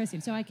 it's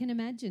impressive. So I can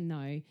imagine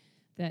though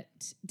that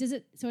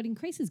so it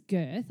increases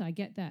girth, I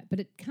get that, but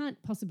it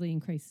can't possibly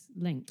increase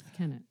length,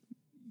 can it?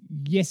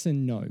 yes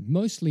and no.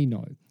 Mostly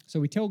no. So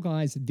we tell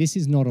guys this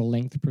is not a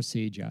length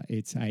procedure.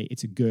 It's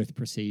a girth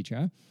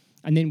procedure.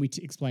 And then we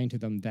explain to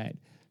them that,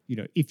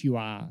 if you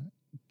are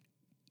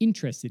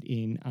interested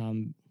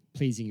in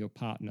pleasing your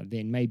partner,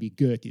 then maybe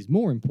girth is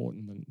more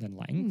important than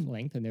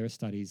length. And there are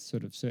studies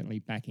sort of certainly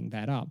backing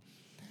that up.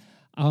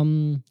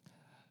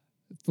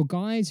 For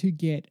guys who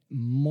get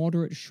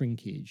moderate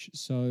shrinkage,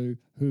 so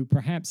who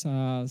perhaps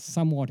are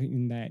somewhat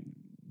in that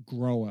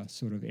grower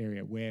sort of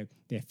area where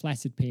their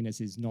flaccid penis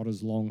is not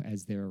as long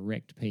as their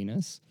erect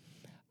penis,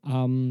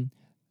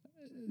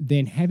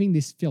 then having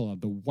this filler,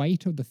 the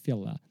weight of the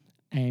filler,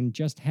 and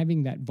just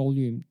having that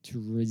volume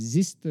to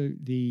resist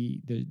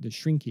the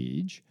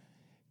shrinkage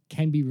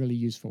can be really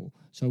useful.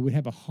 So we'd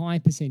have a high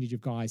percentage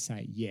of guys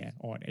say,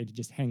 it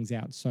just hangs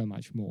out so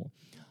much more.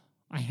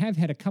 I have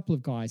had a couple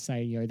of guys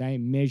say, they're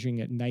measuring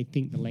it and they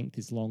think the length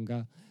is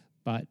longer,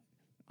 but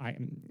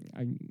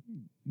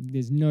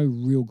there's no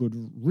real good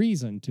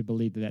reason to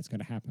believe that that's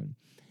going to happen.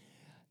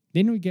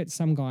 Then we get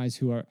some guys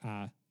who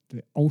are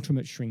the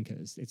ultimate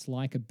shrinkers. It's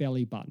like a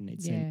belly button.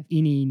 It's an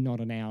innie, not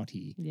an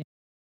outie. Yeah.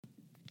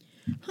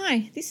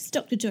 Hi, this is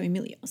Dr. Jo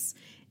Milios,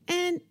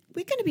 and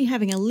we're going to be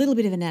having a little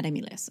bit of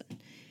anatomy lesson,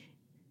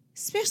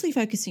 especially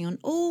focusing on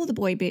all the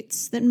boy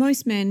bits that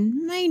most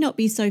men may not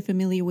be so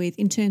familiar with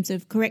in terms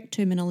of correct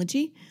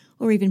terminology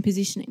or even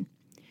positioning.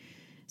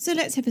 So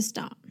let's have a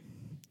start.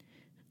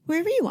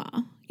 Wherever you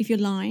are, if you're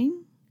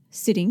lying,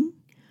 sitting,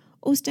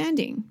 or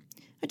standing,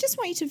 I just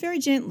want you to very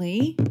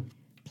gently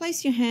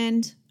place your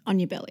hand on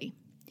your belly.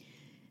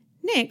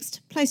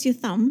 Next, place your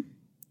thumb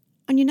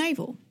on your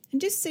navel and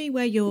just see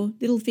where your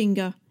little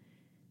finger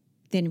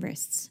then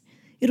rests.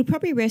 It'll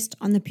probably rest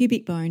on the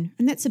pubic bone,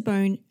 and that's a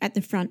bone at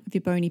the front of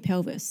your bony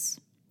pelvis.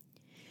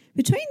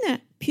 Between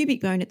the pubic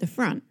bone at the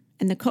front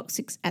and the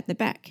coccyx at the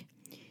back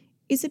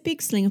is a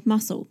big sling of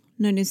muscle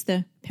known as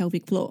the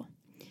pelvic floor.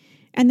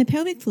 And the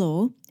pelvic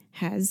floor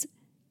has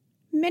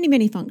many,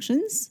 many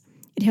functions.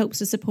 It helps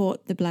to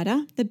support the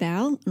bladder, the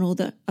bowel, and all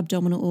the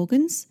abdominal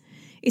organs.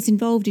 It's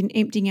involved in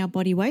emptying our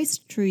body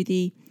waste through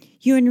the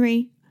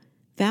urinary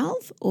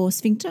valve or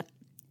sphincter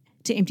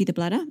to empty the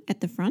bladder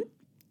at the front,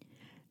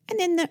 and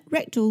then the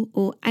rectal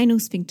or anal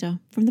sphincter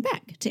from the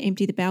back to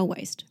empty the bowel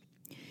waste.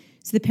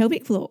 So the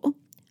pelvic floor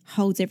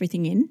holds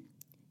everything in,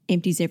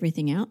 empties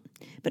everything out,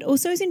 but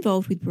also is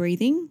involved with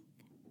breathing,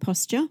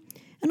 posture,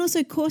 and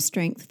also core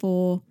strength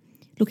for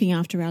looking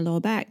after our lower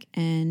back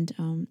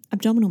and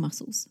abdominal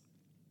muscles.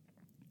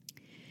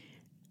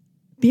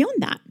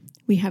 Beyond that,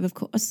 we have, of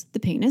course, the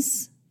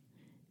penis,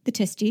 the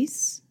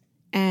testes,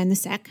 and the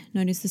sac,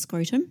 known as the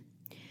scrotum,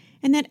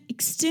 and that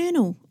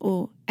external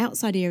or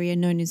outside area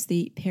known as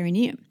the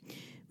perineum,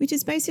 which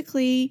is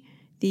basically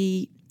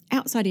the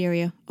outside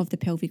area of the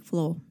pelvic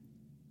floor.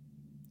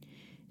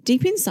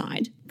 Deep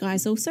inside,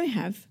 guys also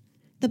have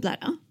the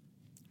bladder,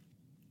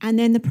 and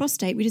then the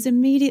prostate, which is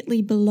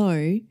immediately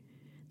below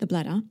the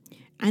bladder,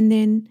 and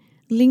then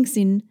links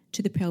in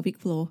to the pelvic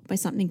floor by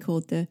something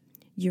called the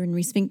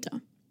urinary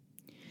sphincter.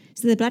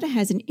 So the bladder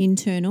has an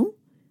internal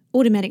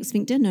automatic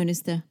sphincter known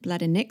as the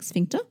bladder neck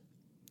sphincter,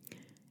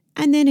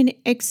 and then an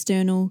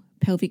external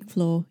pelvic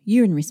floor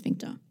urinary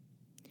sphincter.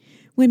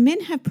 When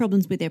men have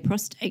problems with their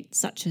prostate,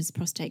 such as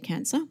prostate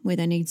cancer, where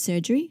they need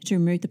surgery to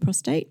remove the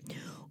prostate,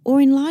 or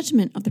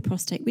enlargement of the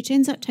prostate, which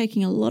ends up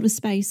taking a lot of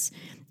space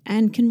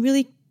and can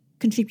really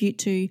contribute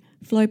to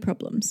flow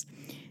problems,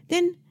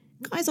 then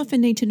guys often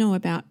need to know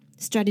about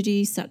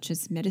strategies such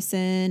as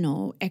medicine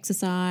or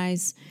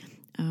exercise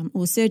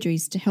or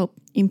surgeries to help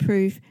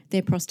improve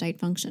their prostate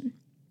function.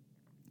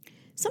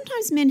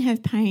 Sometimes men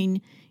have pain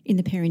in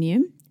the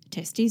perineum,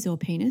 testes or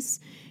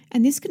penis,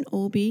 and this can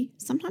all be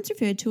sometimes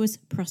referred to as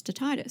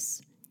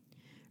prostatitis.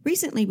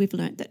 Recently, we've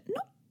learnt that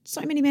not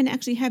so many men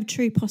actually have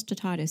true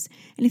prostatitis,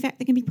 and in fact,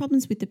 there can be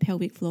problems with the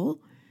pelvic floor,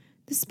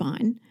 the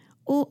spine,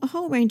 or a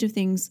whole range of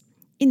things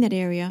in that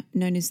area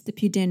known as the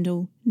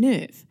pudendal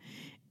nerve.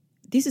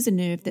 This is a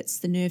nerve that's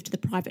the nerve to the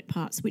private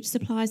parts, which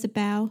supplies the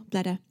bowel,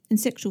 bladder, and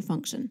sexual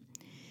function.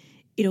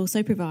 It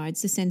also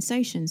provides the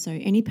sensation, so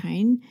any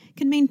pain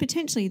can mean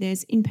potentially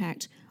there's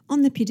impact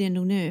on the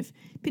pudendal nerve,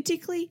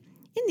 particularly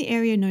in the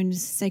area known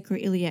as the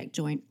sacroiliac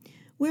joint,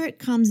 where it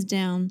comes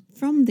down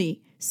from the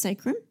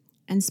sacrum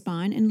and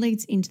spine and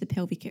leads into the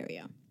pelvic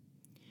area.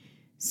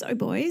 So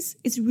boys,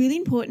 it's really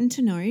important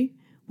to know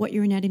what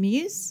your anatomy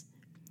is,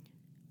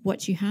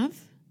 what you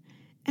have,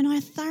 and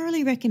I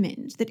thoroughly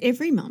recommend that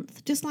every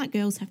month, just like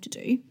girls have to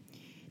do,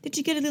 that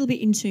you get a little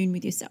bit in tune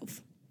with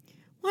yourself.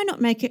 Why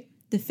not make it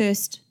the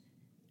first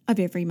of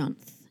every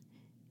month?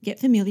 Get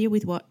familiar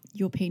with what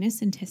your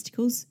penis and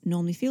testicles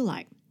normally feel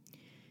like.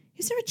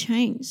 Is there a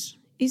change?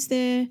 Is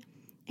there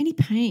any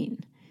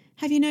pain?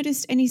 Have you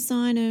noticed any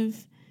sign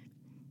of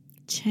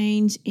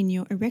change in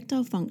your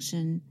erectile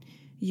function,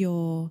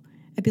 your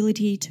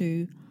ability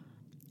to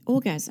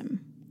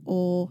orgasm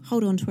or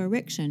hold on to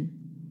erection,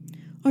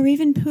 or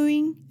even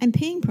pooing and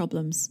peeing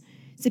problems?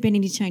 Has there been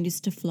any changes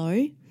to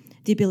flow,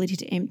 the ability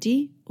to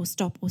empty or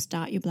stop or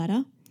start your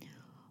bladder,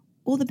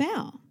 or the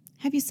bowel?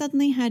 Have you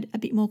suddenly had a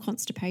bit more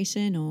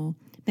constipation or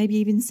maybe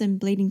even some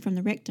bleeding from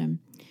the rectum?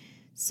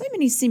 So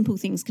many simple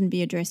things can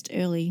be addressed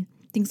early,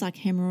 things like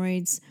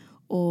hemorrhoids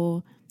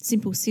or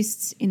simple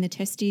cysts in the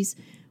testes,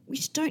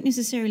 which don't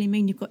necessarily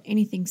mean you've got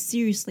anything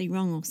seriously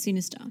wrong or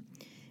sinister.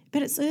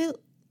 But it's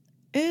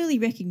early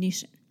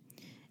recognition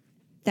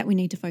that we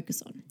need to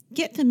focus on.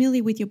 Get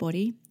familiar with your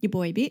body, your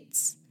boy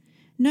bits,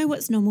 know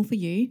what's normal for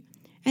you,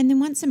 and then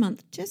once a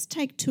month, just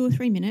take 2 or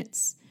 3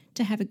 minutes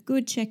to have a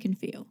good check and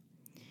feel.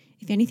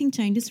 If anything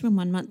changes from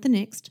 1 month to the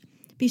next,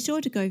 be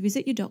sure to go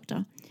visit your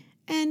doctor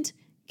and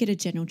get a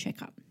general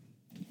checkup.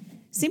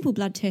 Simple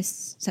blood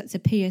tests such as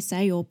a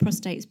PSA or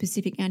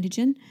prostate-specific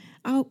antigen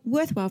are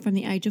worthwhile from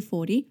the age of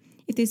 40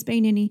 if there's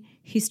been any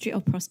history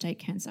of prostate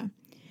cancer.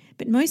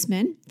 But most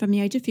men from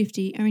the age of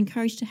 50 are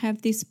encouraged to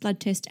have this blood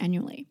test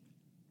annually.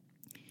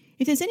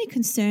 If there's any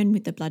concern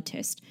with the blood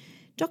test,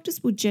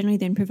 doctors will generally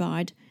then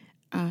provide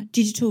a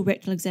digital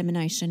rectal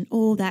examination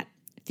or that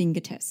finger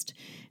test.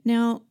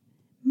 Now,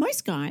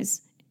 most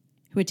guys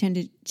who attend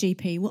a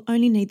GP will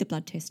only need the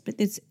blood test, but if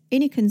there's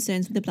any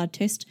concerns with the blood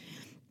test,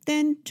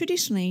 then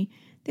traditionally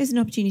there's an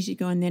opportunity to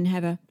go and then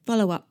have a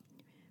follow-up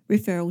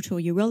referral to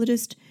a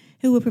urologist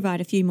who will provide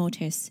a few more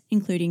tests,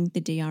 including the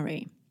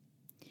DRE.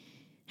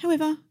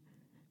 However,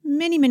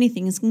 many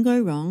things can go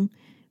wrong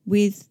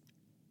with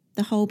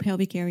the whole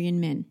pelvic area in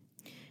men.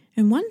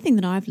 And one thing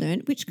that I've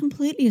learned, which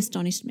completely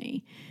astonished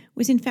me,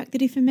 was in fact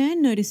that if a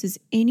man notices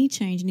any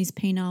change in his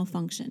penile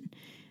function,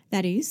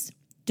 that is,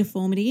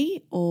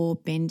 deformity or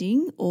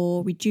bending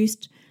or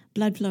reduced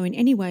blood flow in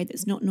any way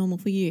that's not normal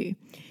for you,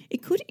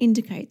 it could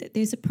indicate that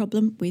there's a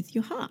problem with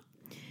your heart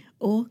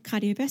or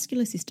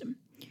cardiovascular system.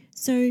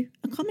 So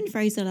a common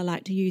phrase that I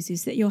like to use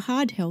is that your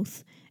heart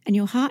health and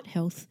your heart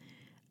health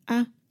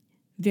are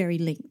very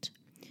linked.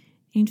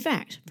 In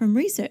fact, from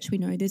research we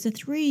know there's a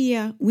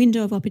 3-year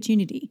window of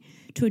opportunity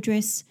to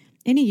address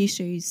any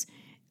issues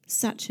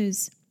such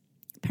as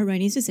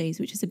Peyronie's disease,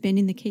 which is a bend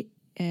in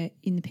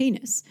the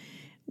penis,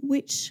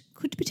 which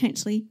could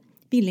potentially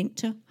be linked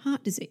to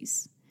heart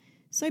disease.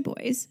 So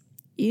boys,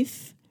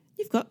 if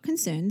you've got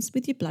concerns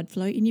with your blood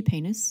flow in your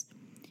penis,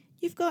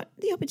 you've got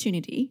the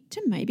opportunity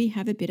to maybe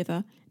have a bit of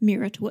a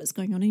mirror to what's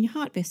going on in your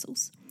heart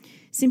vessels.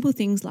 Simple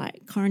things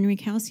like coronary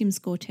calcium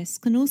score tests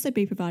can also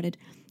be provided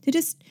to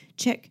just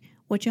check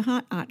what your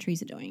heart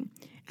arteries are doing.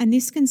 And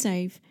this can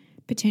save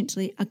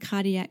potentially a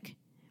cardiac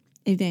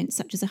event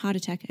such as a heart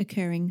attack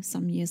occurring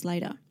some years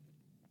later.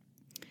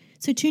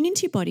 So tune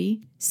into your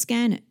body,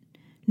 scan it,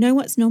 know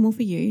what's normal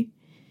for you,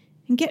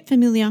 and get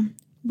familiar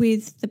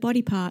with the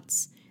body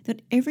parts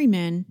that every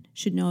man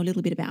should know a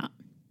little bit about.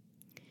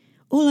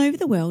 All over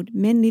the world,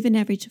 men live an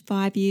average of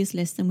 5 years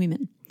less than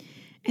women.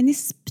 And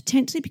this is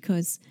potentially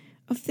because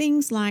of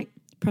things like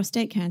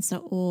prostate cancer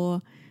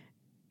or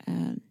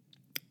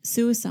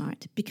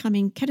suicide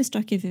becoming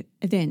catastrophic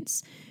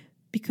events,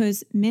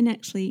 because men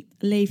actually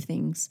leave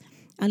things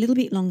a little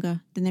bit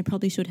longer than they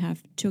probably should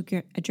have to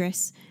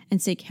address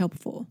and seek help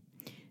for.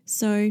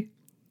 So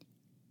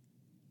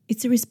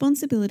it's a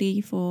responsibility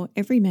for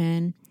every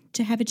man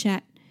to have a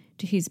chat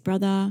to his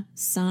brother,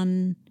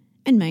 son,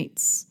 and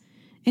mates,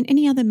 and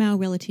any other male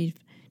relative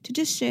to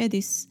just share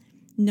this.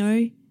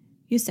 Know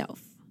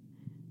yourself.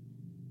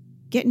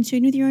 Get in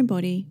tune with your own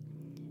body.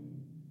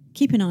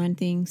 Keep an eye on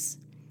things.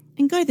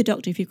 And go to the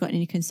doctor if you've got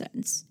any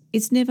concerns.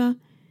 It's never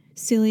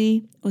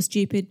silly or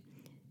stupid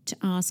to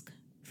ask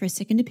for a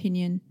second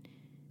opinion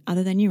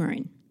other than your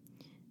own.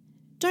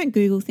 Don't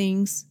Google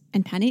things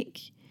and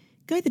panic.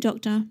 Go to the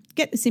doctor,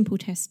 get the simple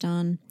test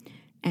done,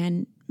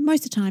 and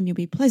most of the time you'll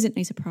be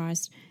pleasantly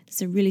surprised.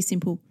 There's a really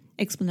simple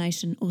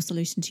explanation or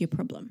solution to your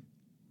problem.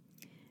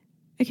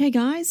 Okay,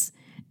 guys,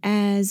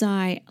 as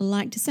I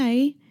like to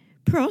say,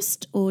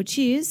 Prost or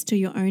cheers to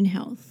your own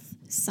health.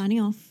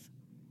 Signing off.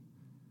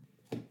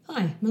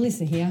 Hi,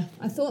 Melissa here.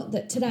 I thought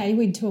that today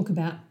we'd talk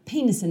about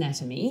penis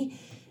anatomy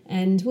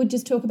and we'd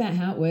just talk about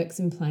how it works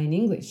in plain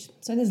English.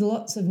 So there's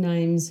lots of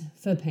names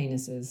for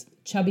penises.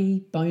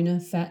 Chubby, boner,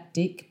 fat,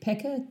 dick,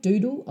 pecker,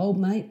 doodle, old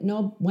mate,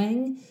 knob,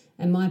 wang,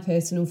 and my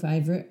personal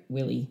favourite,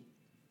 willy.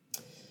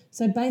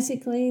 So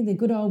basically, the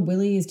good old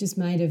willy is just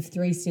made of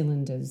 3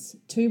 cylinders,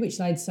 2 which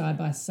laid side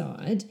by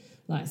side,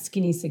 like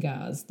skinny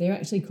cigars. They're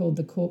actually called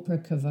the corpora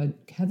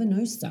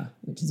cavernosa,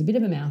 which is a bit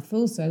of a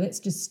mouthful, so let's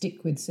just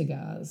stick with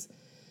cigars.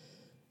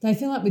 They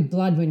fill up with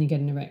blood when you get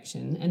an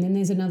erection, and then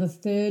there's another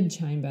 3rd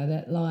chamber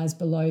that lies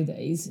below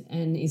these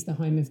and is the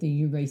home of the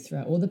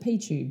urethra or the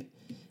P-tube.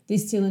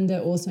 This cylinder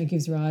also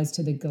gives rise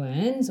to the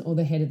glans or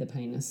the head of the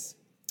penis.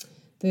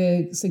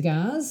 The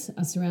cigars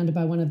are surrounded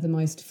by one of the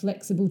most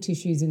flexible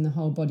tissues in the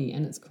whole body,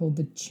 and it's called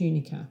the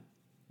tunica.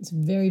 It's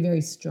very,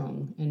 very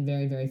strong and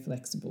very, very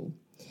flexible.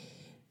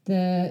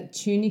 The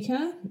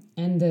tunica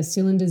and the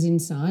cylinders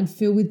inside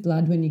fill with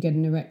blood when you get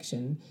an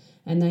erection,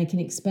 and they can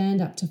expand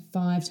up to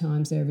 5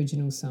 times their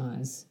original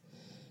size.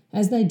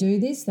 As they do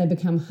this, they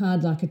become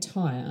hard like a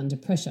tyre under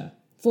pressure.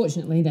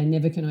 Fortunately, they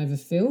never can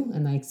overfill,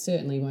 and they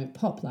certainly won't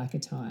pop like a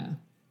tyre.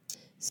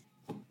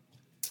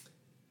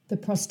 The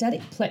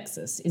prostatic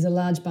plexus is a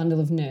large bundle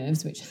of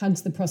nerves which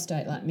hugs the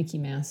prostate like Mickey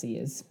Mouse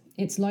ears.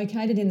 It's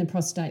located in the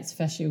prostate's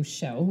fascial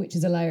shell, which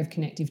is a layer of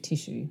connective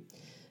tissue.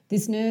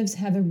 These nerves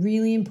have a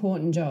really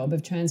important job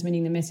of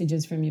transmitting the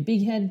messages from your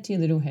big head to your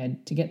little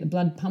head to get the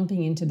blood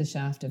pumping into the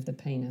shaft of the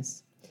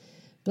penis.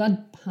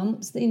 Blood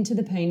pumps into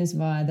the penis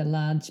via the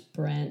large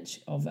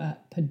branch of a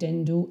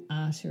pudendal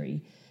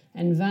artery,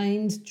 and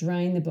veins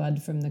drain the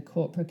blood from the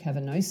corpora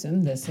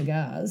cavernosum, the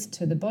cigars,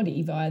 to the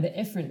body via the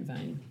efferent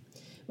vein.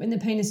 When the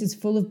penis is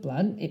full of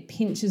blood, it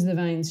pinches the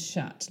veins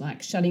shut,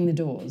 like shutting the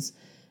doors,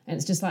 and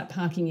it's just like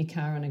parking your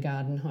car on a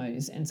garden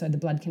hose, and so the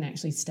blood can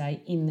actually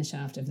stay in the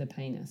shaft of the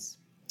penis.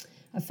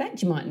 A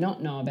fact you might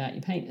not know about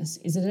your penis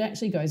is that it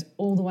actually goes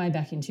all the way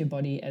back into your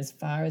body as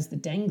far as the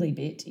dangly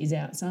bit is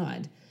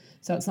outside.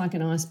 So it's like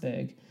an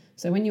iceberg.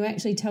 So when you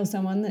actually tell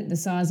someone that the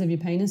size of your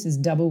penis is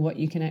double what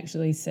you can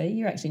actually see,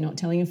 you're actually not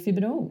telling a fib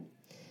at all.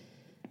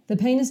 The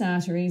penis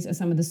arteries are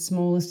some of the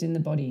smallest in the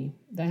body.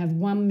 They have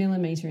 1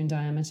 millimetre in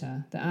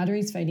diameter. The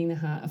arteries feeding the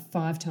heart are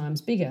 5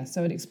 times bigger,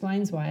 so it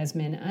explains why as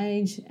men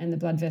age and the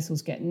blood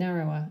vessels get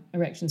narrower,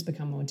 erections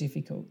become more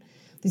difficult.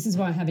 This is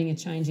why having a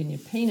change in your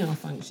penile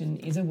function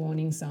is a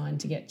warning sign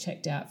to get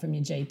checked out from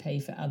your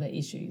GP for other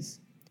issues.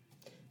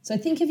 So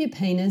think of your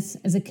penis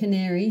as a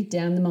canary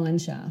down the mine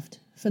shaft.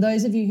 For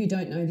those of you who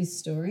don't know this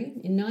story,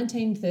 in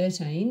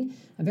 1913,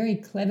 a very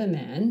clever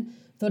man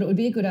thought it would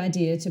be a good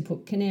idea to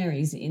put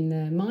canaries in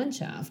the mine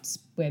shafts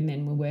where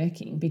men were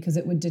working because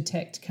it would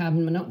detect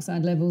carbon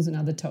monoxide levels and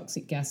other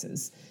toxic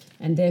gases.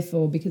 And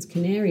therefore, because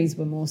canaries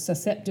were more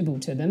susceptible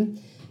to them,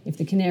 if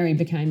the canary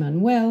became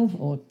unwell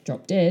or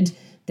dropped dead,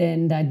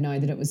 then they'd know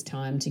that it was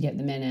time to get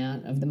the men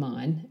out of the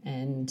mine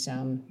and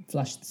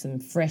flush some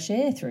fresh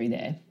air through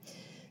there.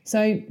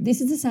 So this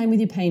is the same with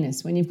your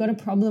penis. When you've got a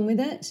problem with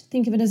it,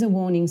 think of it as a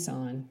warning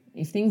sign.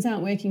 If things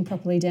aren't working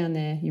properly down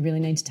there, you really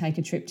need to take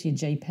a trip to your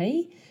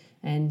GP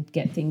and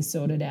get things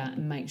sorted out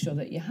and make sure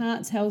that your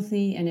heart's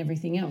healthy and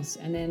everything else.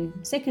 And then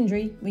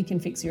secondary, we can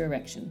fix your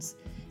erections.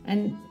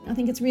 And I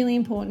think it's really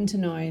important to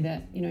know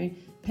that,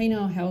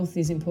 penile health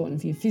is important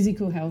for your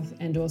physical health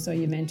and also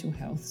your mental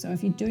health. So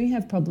if you do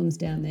have problems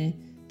down there,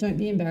 don't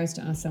be embarrassed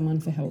to ask someone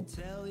for help.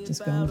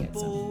 Just go and get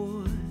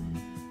some.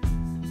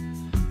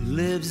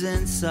 Lives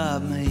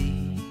inside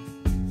me.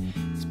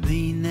 It's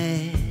been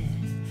there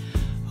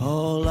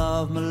all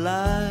of my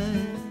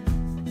life.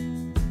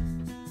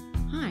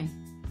 Hi,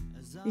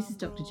 this is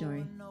Dr.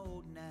 Jo.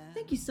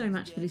 Thank you so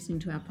much for listening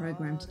to our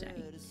program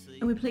today,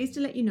 and we're pleased to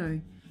let you know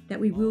that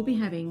we will be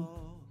having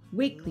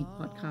weekly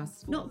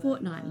podcasts, not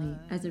fortnightly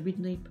as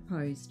originally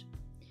proposed.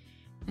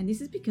 And this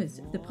is because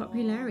of the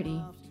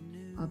popularity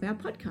of our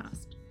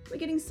podcast. We're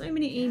getting so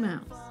many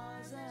emails,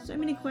 so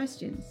many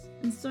questions,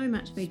 and so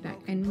much feedback,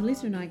 and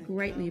Melissa and I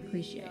greatly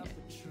appreciate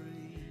it.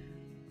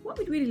 What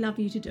we'd really love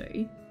you to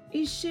do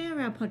is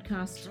share our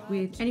podcast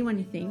with anyone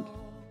you think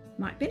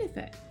might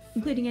benefit,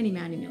 including any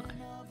man in your life.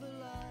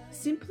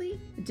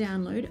 Simply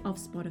download off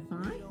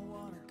Spotify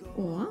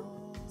or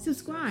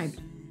subscribe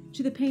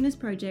to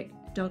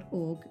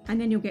thepenisproject.org, and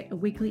then you'll get a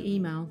weekly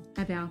email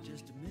of our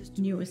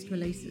newest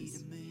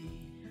releases.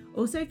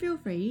 Also feel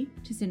free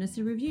to send us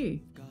a review,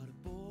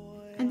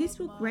 and this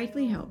will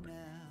greatly help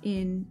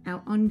in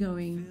our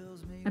ongoing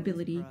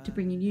ability to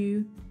bring you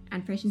new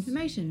and fresh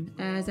information,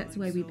 as that's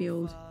the way we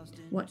build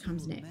what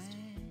comes next.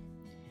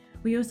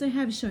 We also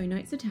have show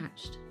notes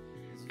attached,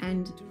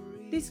 and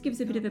this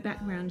gives a bit of a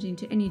background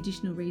into any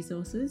additional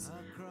resources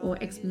or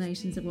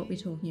explanations of what we're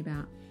talking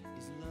about.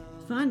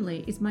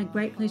 Finally, it's my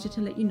great pleasure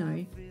to let you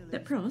know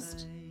that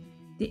PROST,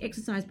 the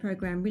exercise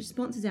program which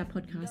sponsors our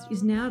podcast,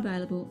 is now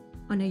available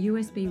on a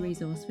USB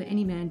resource for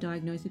any man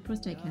diagnosed with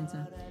prostate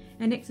cancer,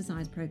 an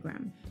exercise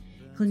program.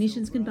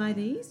 Clinicians can buy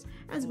these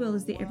as well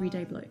as the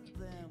Everyday Bloke.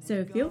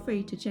 So feel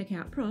free to check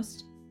out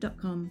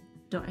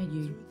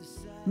prost.com.au.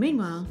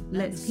 Meanwhile,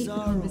 let's keep the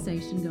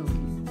conversation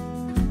going.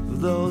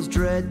 Those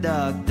dread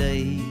dark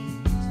days,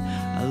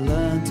 I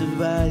learned to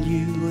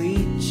value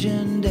each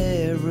and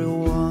every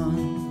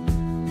one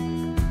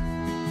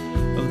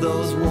of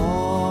those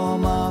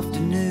warm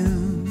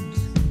afternoons,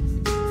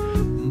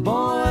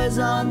 boys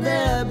on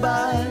their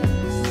bikes,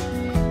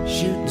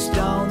 shooting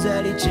stones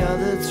at each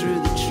other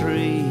through the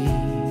trees.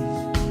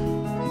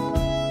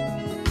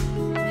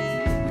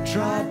 We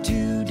tried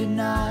to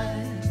deny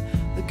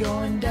the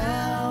going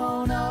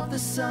down of the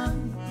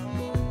sun.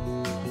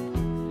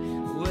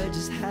 We're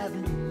just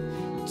having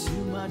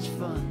too much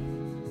fun.